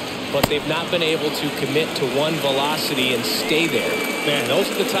slider, but they've not been able to commit to one velocity and stay there. Man, those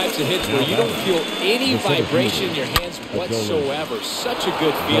are the types of hits where you don't feel any vibration in your hands whatsoever. Such a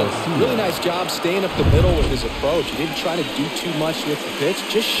good feel. Really nice job staying up the middle with his approach. He didn't try to do too much with the pitch,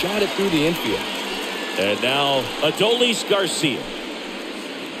 just shot it through the infield. And now Adolis Garcia.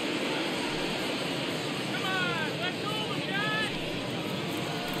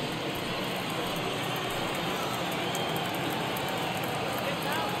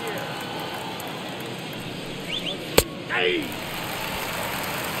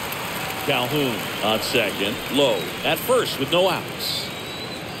 Calhoun on second. Lowe at first with no outs.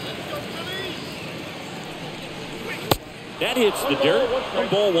 That hits the dirt. 1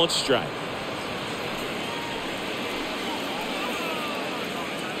 ball, 1 strike.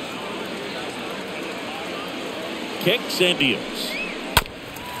 Kicks and deals.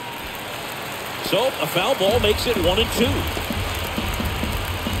 So a foul ball makes it 1-2.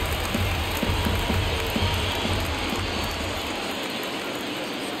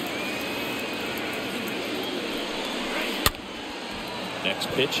 Next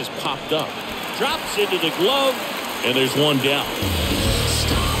pitch is popped up. Drops into the glove, and there's 1 down.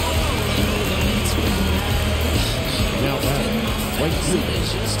 Now back, right fielder.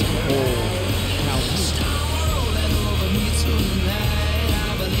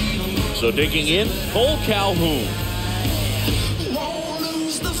 So digging in, Cole Calhoun.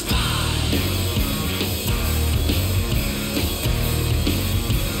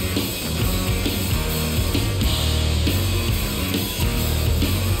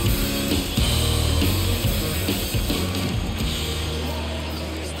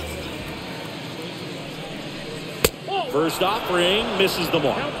 First offering misses the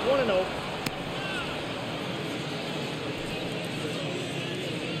mark. Count 1-0.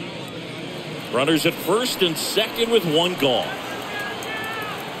 Runners at first and second with 1 gone.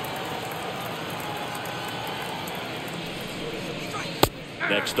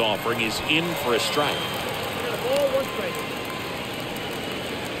 Next offering is in for a strike. Ball, 1 strike.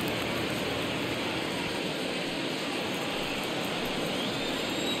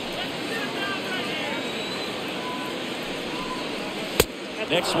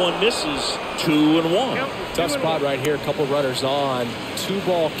 Next one misses. 2-1. Tough spot right here. A couple runners on.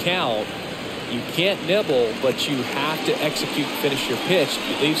 2-ball count. You can't nibble, but you have to execute, finish your pitch. If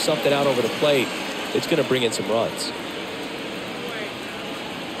you leave something out over the plate, it's going to bring in some runs.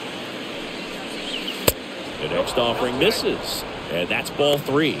 The next offering misses, and that's ball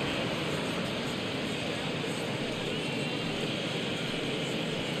 3.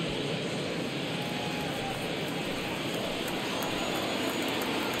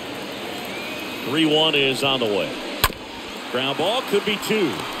 (3-1) is on the way. Ground ball could be 2. Story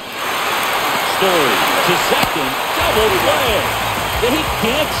to second, double play. He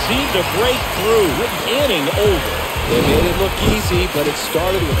can't seem to break through. Inning over. They made it look easy, but it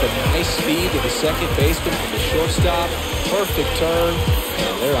started with a nice feed to the second baseman from the shortstop. Perfect turn,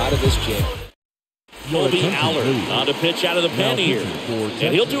 and they're out of this jam. Colby Allard on to pitch out of the pen here.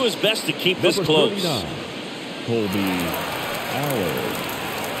 And he'll do his best to keep this close. Colby Allard.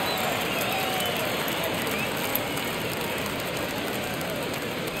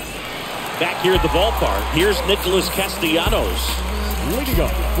 Back here at the ballpark, here's Nicholas Castellanos. Leading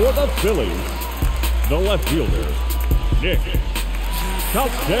up for the Phillies, the left fielder, Nick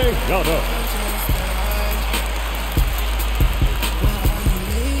Castellanos.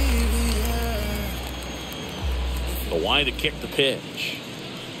 The line to kick the pitch.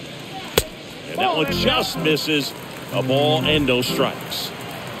 And that one just misses. A ball and no strikes.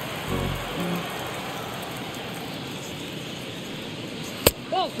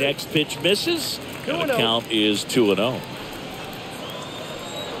 Next pitch misses, and the count is 2-0.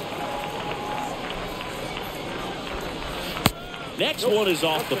 Next one is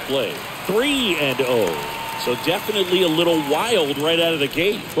off the plate. 3-0. So definitely a little wild right out of the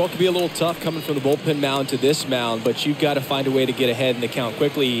gate. Well, it could be a little tough coming from the bullpen mound to this mound, but you've got to find a way to get ahead in the count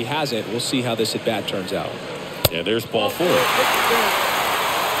quickly. He hasn't. We'll see how this at-bat turns out. Yeah, there's ball 4.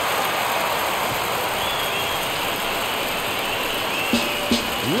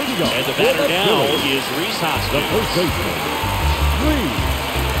 And the batter now is Rhys Hoskins. The first baseman, Rhys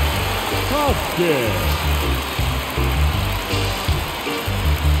Hoskins.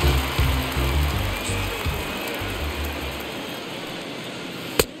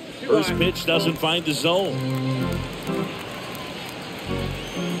 First pitch doesn't find the zone.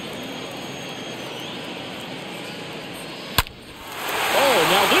 Oh,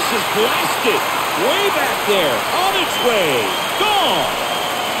 now this is blasted. Way back there. On its way. Gone.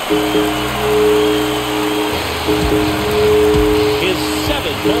 His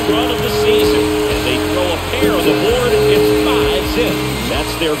 7th home run of the season. And they throw a pair on the board. It's 5 in.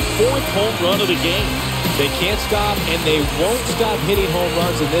 That's their 4th home run of the game. They can't stop, and they won't stop hitting home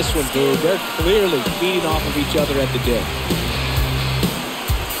runs in this one, dude. They're clearly feeding off of each other at the dip.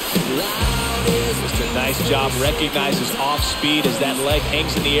 Just a nice job. Recognizes off speed as that leg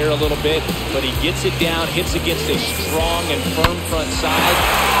hangs in the air a little bit, but he gets it down, hits against a strong and firm front side.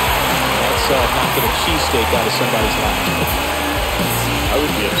 That's knocking a cheesesteak out of somebody's lap. I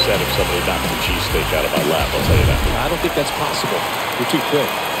would be upset if somebody knocked the cheesesteak out of my lap, I'll tell you that. I don't think that's possible. You're too quick.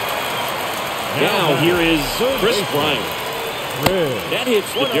 Now here is Chris Bryant. That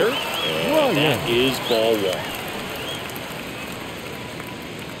hits the dirt, and that is ball 1.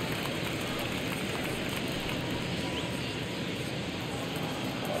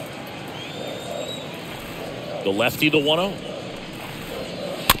 The lefty, the 1-0.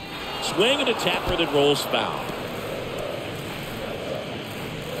 Swing and a tapper that rolls foul.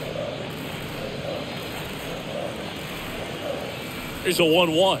 Here's a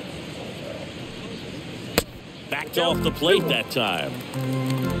 1-1. Backed off the plate that time.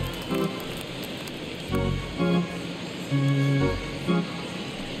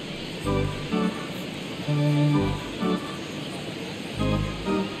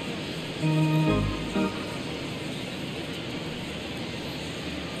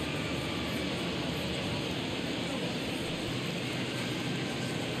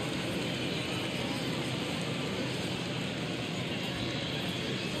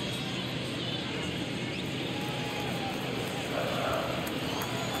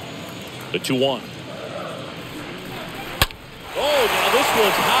 The 2-1. Oh, now this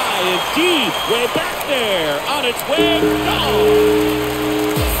one's high and deep. Way back there. On its way. Gone.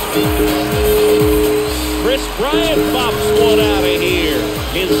 Chris Bryant pops one out of here.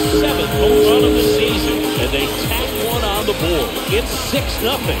 His 7th home run of the season. And they tack one on the board. It's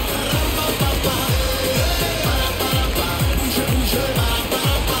 6-0.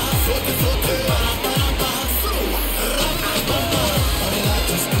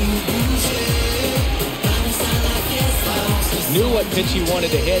 Knew what pitch he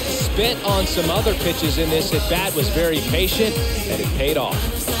wanted to hit, spent on some other pitches in this at bat, was very patient, and it paid off.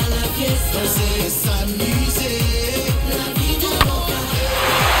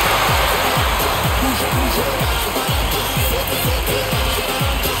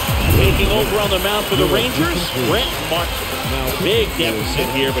 Taking over on the mound for the Rangers, Brent Martin. Big deficit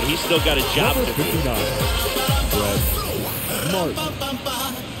here, but he's still got a job to do. Brent Martin.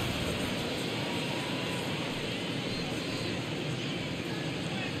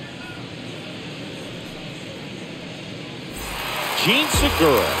 Gene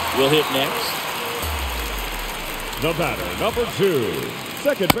Segura will hit next. The batter, number 2,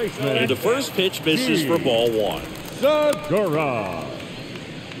 second baseman. And the first pitch misses for ball 1. Segura.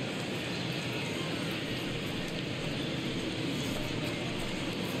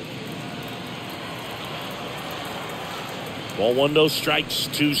 Ball 1, no strikes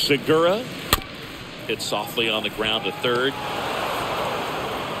to Segura. Hit softly on the ground to third.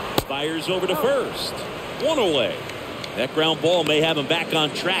 Fires over to first. 1 away. That ground ball may have him back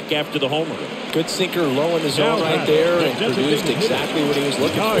on track after the homer. Good sinker low in the zone right there and produced exactly what he was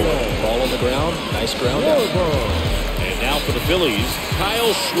looking for. Ball on the ground, nice ground out. And now for the Phillies,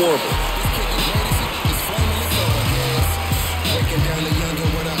 Kyle Schwarber.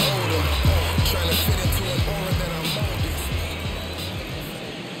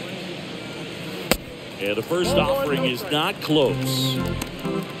 And the first offering is not close.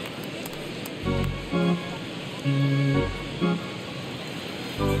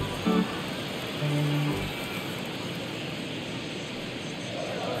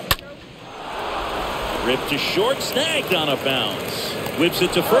 Ripped to short, snagged on a bounce. Whips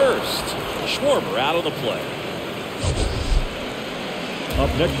it to first. Schwarber out on the play. Up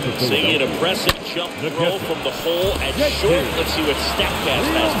next to Seeing an Philadelphia, impressive jump the throw catcher. from the hole at short. Let's see what Statcast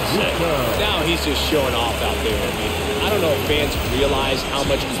has to say. Now he's just showing off out there. I mean, I don't know if fans realize how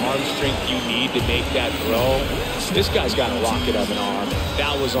much arm strength you need to make that throw. This guy's got a rocket of an arm.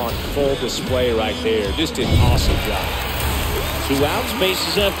 That was on full display right there. Just an awesome job. 2 outs, base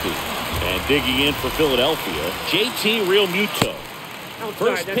is empty. And digging in for Philadelphia, JT Realmuto.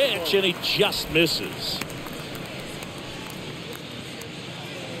 First pitch, and he just misses.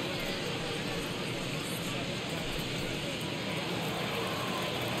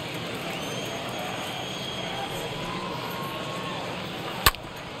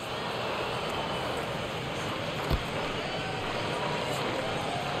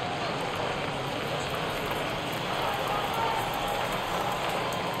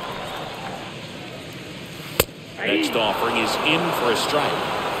 Next offering is in for a strike.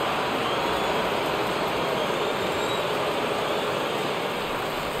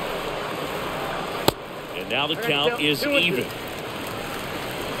 And now the count is even.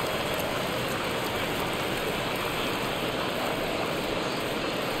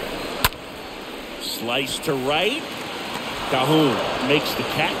 Slice to right. Calhoun makes the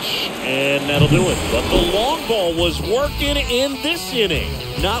catch, and that'll do it. But the long ball was working in this inning.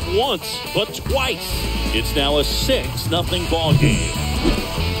 Not once, but twice. It's now a 6-0 ball game.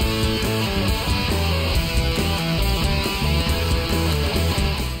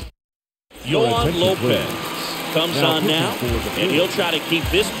 Yohan Lopez comes on now, and he'll try to keep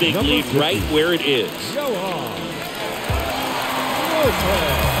this big lead right where it is. Yohan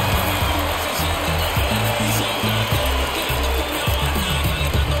Lopez.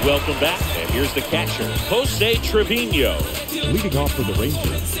 Welcome back, and here's the catcher, Jose Trevino. Leading off for the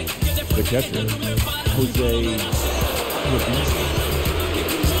Rangers, the catcher, Jose Trevino.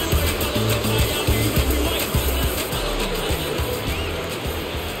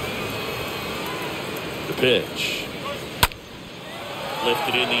 The pitch.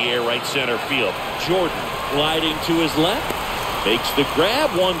 Lifted in the air, right center field. Jordan gliding to his left. Makes the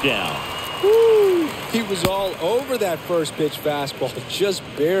grab, 1 down. Woo! He was all over that first pitch fastball, just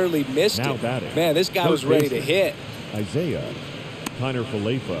barely missed Now it. batting. Man, this guy was ready to hit. Isaiah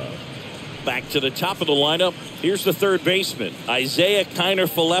Kiner-Falefa. Back to the top of the lineup. Here's the third baseman, Isaiah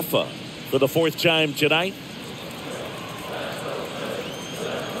Kiner-Falefa, for the 4th time tonight.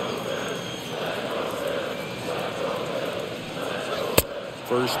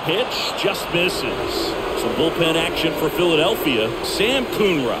 First pitch just misses. Some bullpen action for Philadelphia. Sam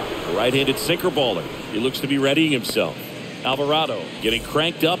Coonrod, a right-handed sinker baller. He looks to be readying himself. Alvarado getting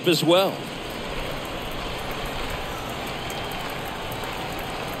cranked up as well.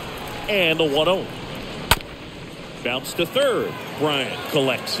 And the 1-0. Bounce to third. Bryant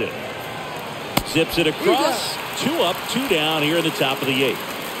collects it. Zips it across. 2 up, 2 down here in the top of the 8th.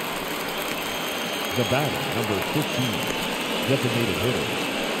 The batter, number 15, designated hitter,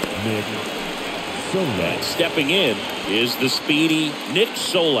 Nick Solak. And stepping in is the speedy Nick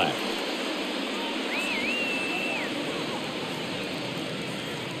Solak.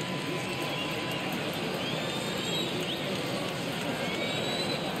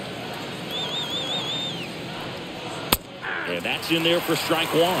 And that's in there for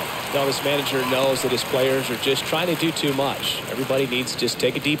strike 1. Now this manager knows that his players are just trying to do too much. Everybody needs to just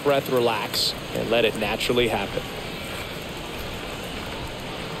take a deep breath, relax, and let it naturally happen.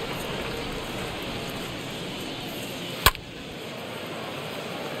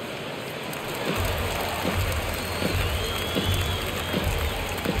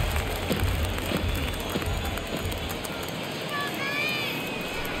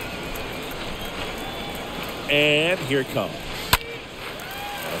 And here it comes.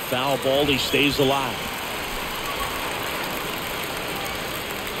 A foul ball. He stays alive.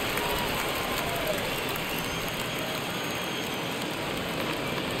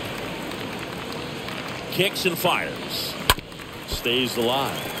 Kicks and fires. Stays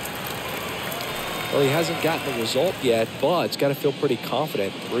alive. Well, he hasn't gotten a result yet, but he's got to feel pretty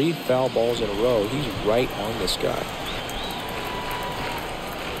confident. 3 foul balls in a row. He's right on this guy.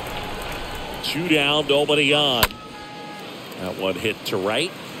 2 down, nobody on. That one hit to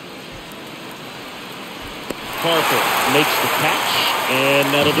right. Harper makes the catch, and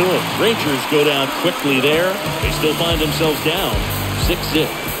that'll do it. Rangers go down quickly there. They still find themselves down 6-0.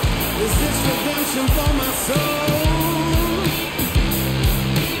 Is this redemption for my soul?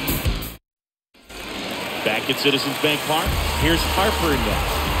 Back at Citizens Bank Park, here's Harper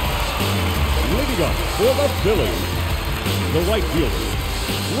next. Leading up for the Phillies, the right fielder,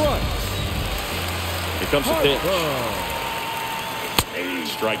 Russ. Here comes the pitch.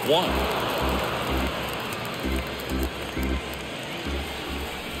 Strike 1.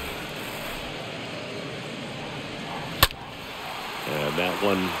 And that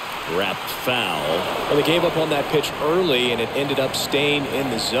one wrapped foul. Well, they gave up on that pitch early, and it ended up staying in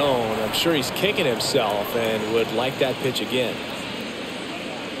the zone. I'm sure he's kicking himself and would like that pitch again.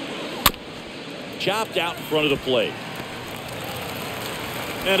 Chopped out in front of the plate.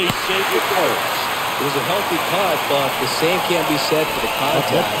 And he saved it first. It was a healthy cut, but the same can't be said for the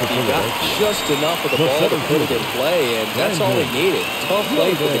contact. He got just enough of the ball to put it in play, and that's all he needed. Tough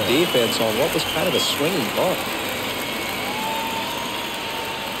play for the defense on what was kind of a swinging bunt.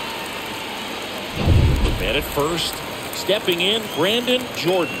 Man at first, stepping in, Brandon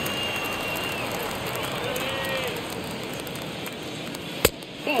Jordan.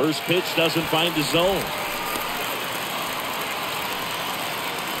 First pitch doesn't find the zone.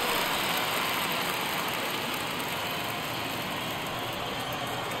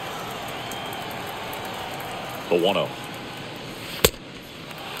 The 1-0.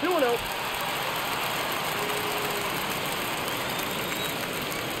 2-0.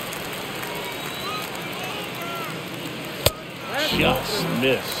 Just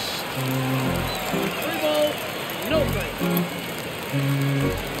missed. 3 balls, no strikes.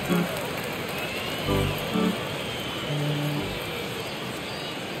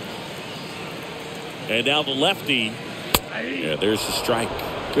 And now the lefty. Yeah, there's the strike.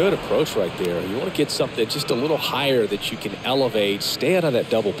 Good approach right there. You want to get something just a little higher that you can elevate. Stay out of that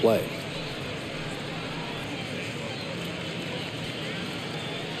double play.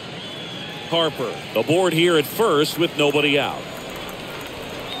 Harper, the board here at first with nobody out.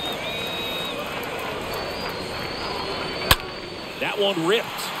 That one ripped.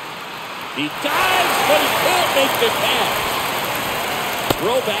 He dives, but he can't make the catch.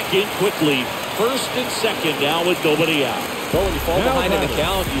 Throw back in quickly. First and second now with nobody out. Well, when you fall behind in the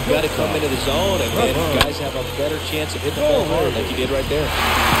count, you've got to come into the zone, and then you guys have a better chance of hitting the ball hard like you did right there.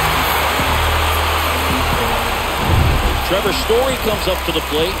 Trevor Story comes up to the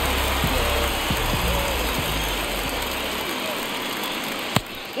plate.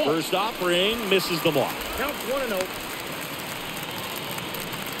 First offering misses the mark. Count 1-0.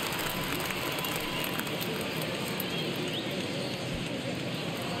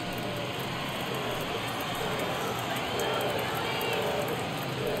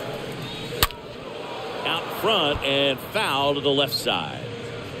 Out front and foul to the left side.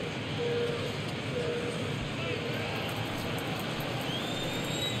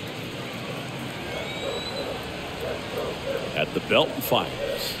 At the belt and fires.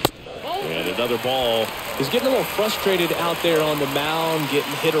 And another ball. He's getting a little frustrated out there on the mound,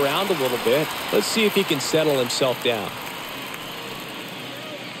 getting hit around a little bit. Let's see if he can settle himself down.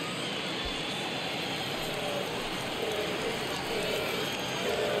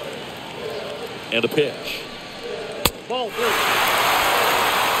 And a pitch. Ball 3.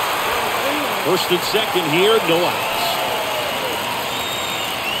 First and second here, no outs.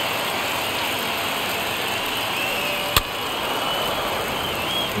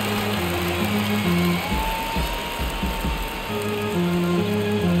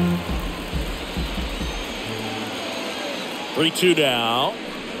 Three-2 now.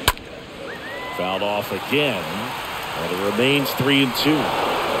 Fouled off again. And it remains 3-2.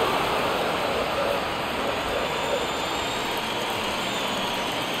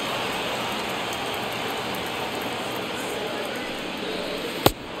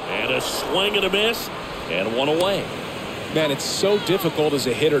 And a swing and a miss. And one away. Man, it's so difficult as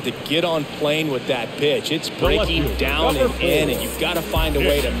a hitter to get on plane with that pitch. It's breaking down and in, and you've got to find a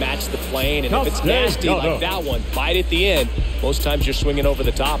way to match the plane. And if it's nasty like that one, bite at the end. Most times you're swinging over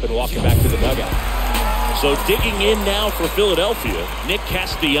the top and walking back to the dugout. So digging in now for Philadelphia, Nick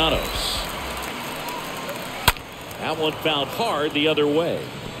Castellanos. That one fouled hard the other way.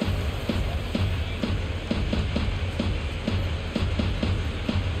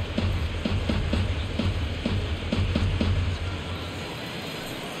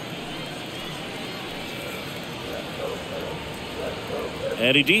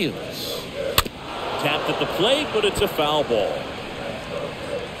 And he deals. Tapped at the plate, but it's a foul ball.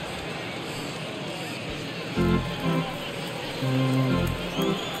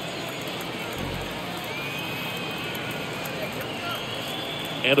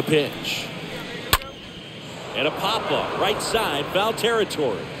 And a pitch. And a pop-up. Right side, foul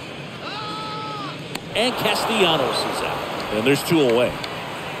territory. And Castellanos is out. And there's two away.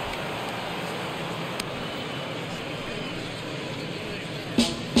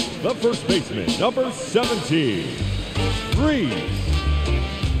 The first baseman, number 17, Rhys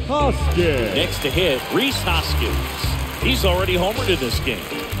Hoskins. Next to hit, Rhys Hoskins. He's already homered in this game.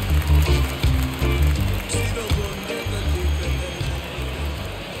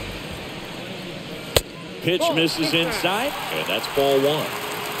 Pitch misses inside, and that's ball one.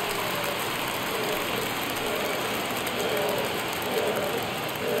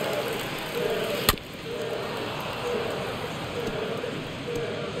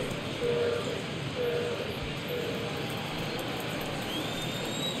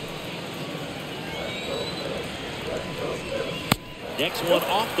 Next one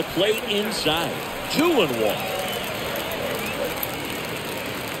off the plate inside. 2-1.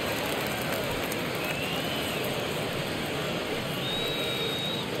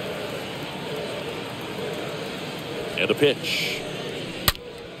 And the pitch.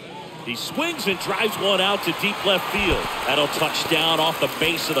 He swings and drives one out to deep left field. That'll touch down off the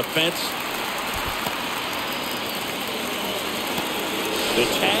base of the fence. The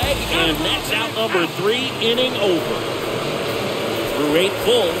tag, and that's out number 3, inning over. Through 8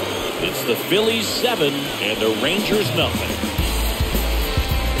 full, it's the Phillies 7 and the Rangers nothing.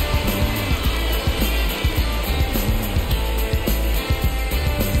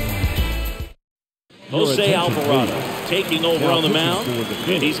 Jose Alvarado taking over on the mound,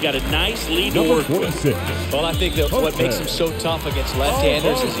 and he's got a nice lead to work with. Well, I think that what makes him so tough against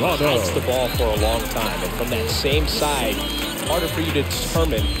left-handers is he hides the ball for a long time, and from that same side, harder for you to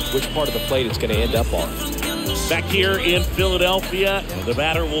determine which part of the plate it's going to end up on. Back here in Philadelphia, the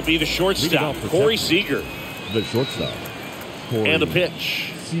batter will be the shortstop, Corey Seager. The shortstop, and the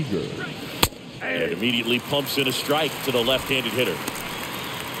pitch. Seager. And immediately pumps in a strike to the left-handed hitter.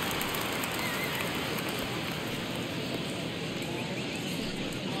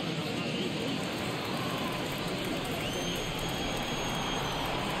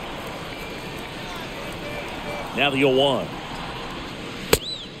 Now the 0-1.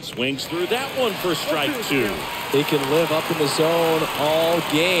 Swings through that one for strike 2. He can live up in the zone all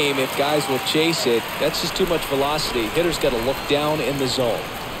game if guys will chase it. That's just too much velocity. Hitter's got to look down in the zone.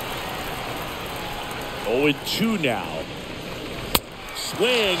 0-2 now.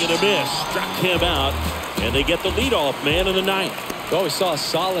 Swing and a miss. Struck him out. And they get the leadoff man in the ninth. Well, we saw a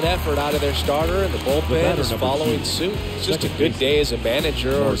solid effort out of their starter, and the bullpen is following suit. It's just a good day as a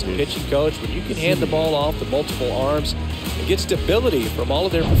manager or as a pitching coach when you can hand the ball off to multiple arms and get stability from all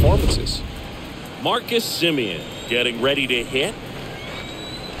of their performances. Marcus Semien getting ready to hit.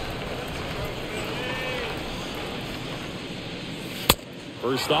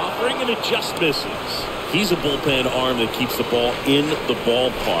 First offering, and it just misses. He's a bullpen arm that keeps the ball in the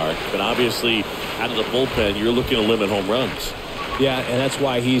ballpark, but obviously out of the bullpen, you're looking to limit home runs. Yeah, and that's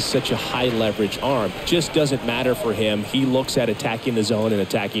why he's such a high leverage arm. Just doesn't matter for him. He looks at attacking the zone and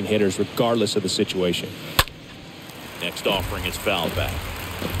attacking hitters regardless of the situation. Next offering is fouled back.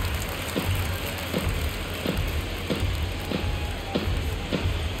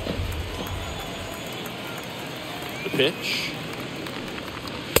 The pitch.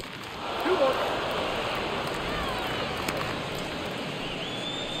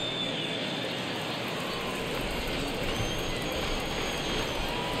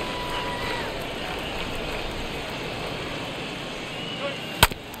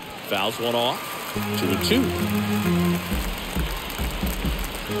 Fouls one off. 2-2.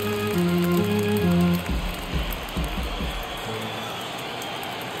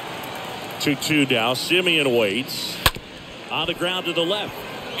 Now Semien waits on the ground to the left,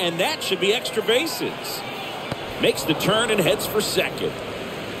 and that should be extra bases. Makes the turn and heads for second.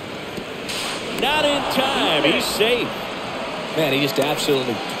 Not in time. He's safe. Man, he just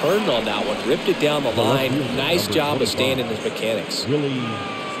absolutely turned on that one, ripped it down the line. Nice job of staying in his mechanics. Willie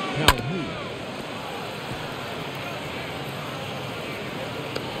Calhoun.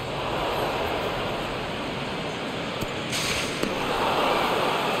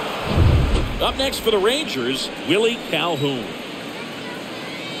 Up next for the Rangers, Willie Calhoun.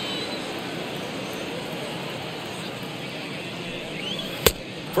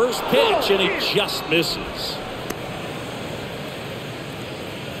 First pitch, and it just misses.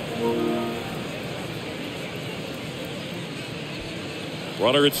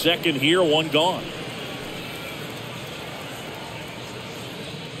 Runner at second here, one gone.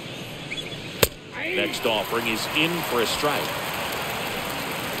 Next offering is in for a strike.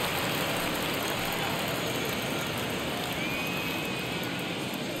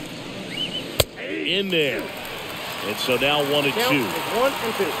 In there. And so now 1-2.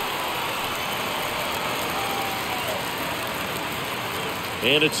 1-2.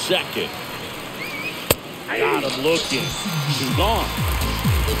 And it's second. Got him looking. He's gone.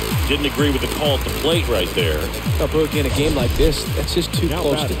 Didn't agree with the call at the plate right there. But in a game like this, that's just too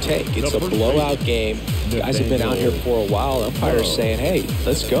close to take. It's a blowout game. Guys have been out here for a while. Umpires saying, hey,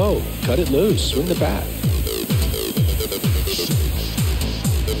 let's go. Cut it loose. Swing the bat.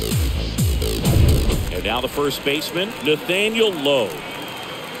 Now the first baseman, Nathaniel Lowe.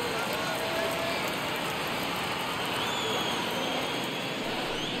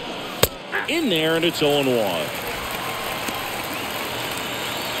 In there, and it's 0-1.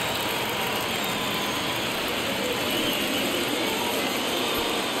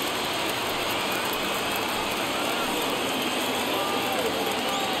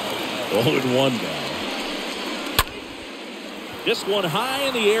 Oh, and 1 now. This one high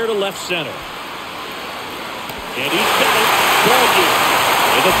in the air to left center. And he's got it. Ball game.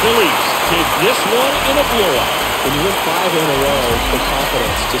 And the Phillies take this one in a blowout. When you win 5 in a row, the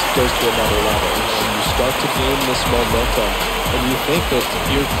confidence just goes to another level. And you start to gain this momentum, and you think that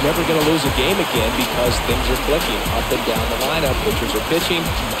you're never going to lose a game again because things are clicking up and down the lineup. Pitchers are pitching.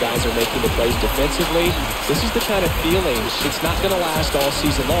 Guys are making the plays defensively. This is the kind of feeling. It's not going to last all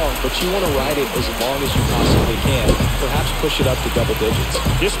season long, but you want to ride it as long as you possibly can. Perhaps push it up to double digits.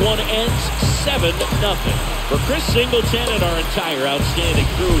 This one ends 7-0. For Chris Singleton and our entire outstanding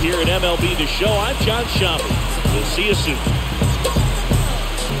crew here at MLB The Show, I'm John Schaub. We'll see you soon.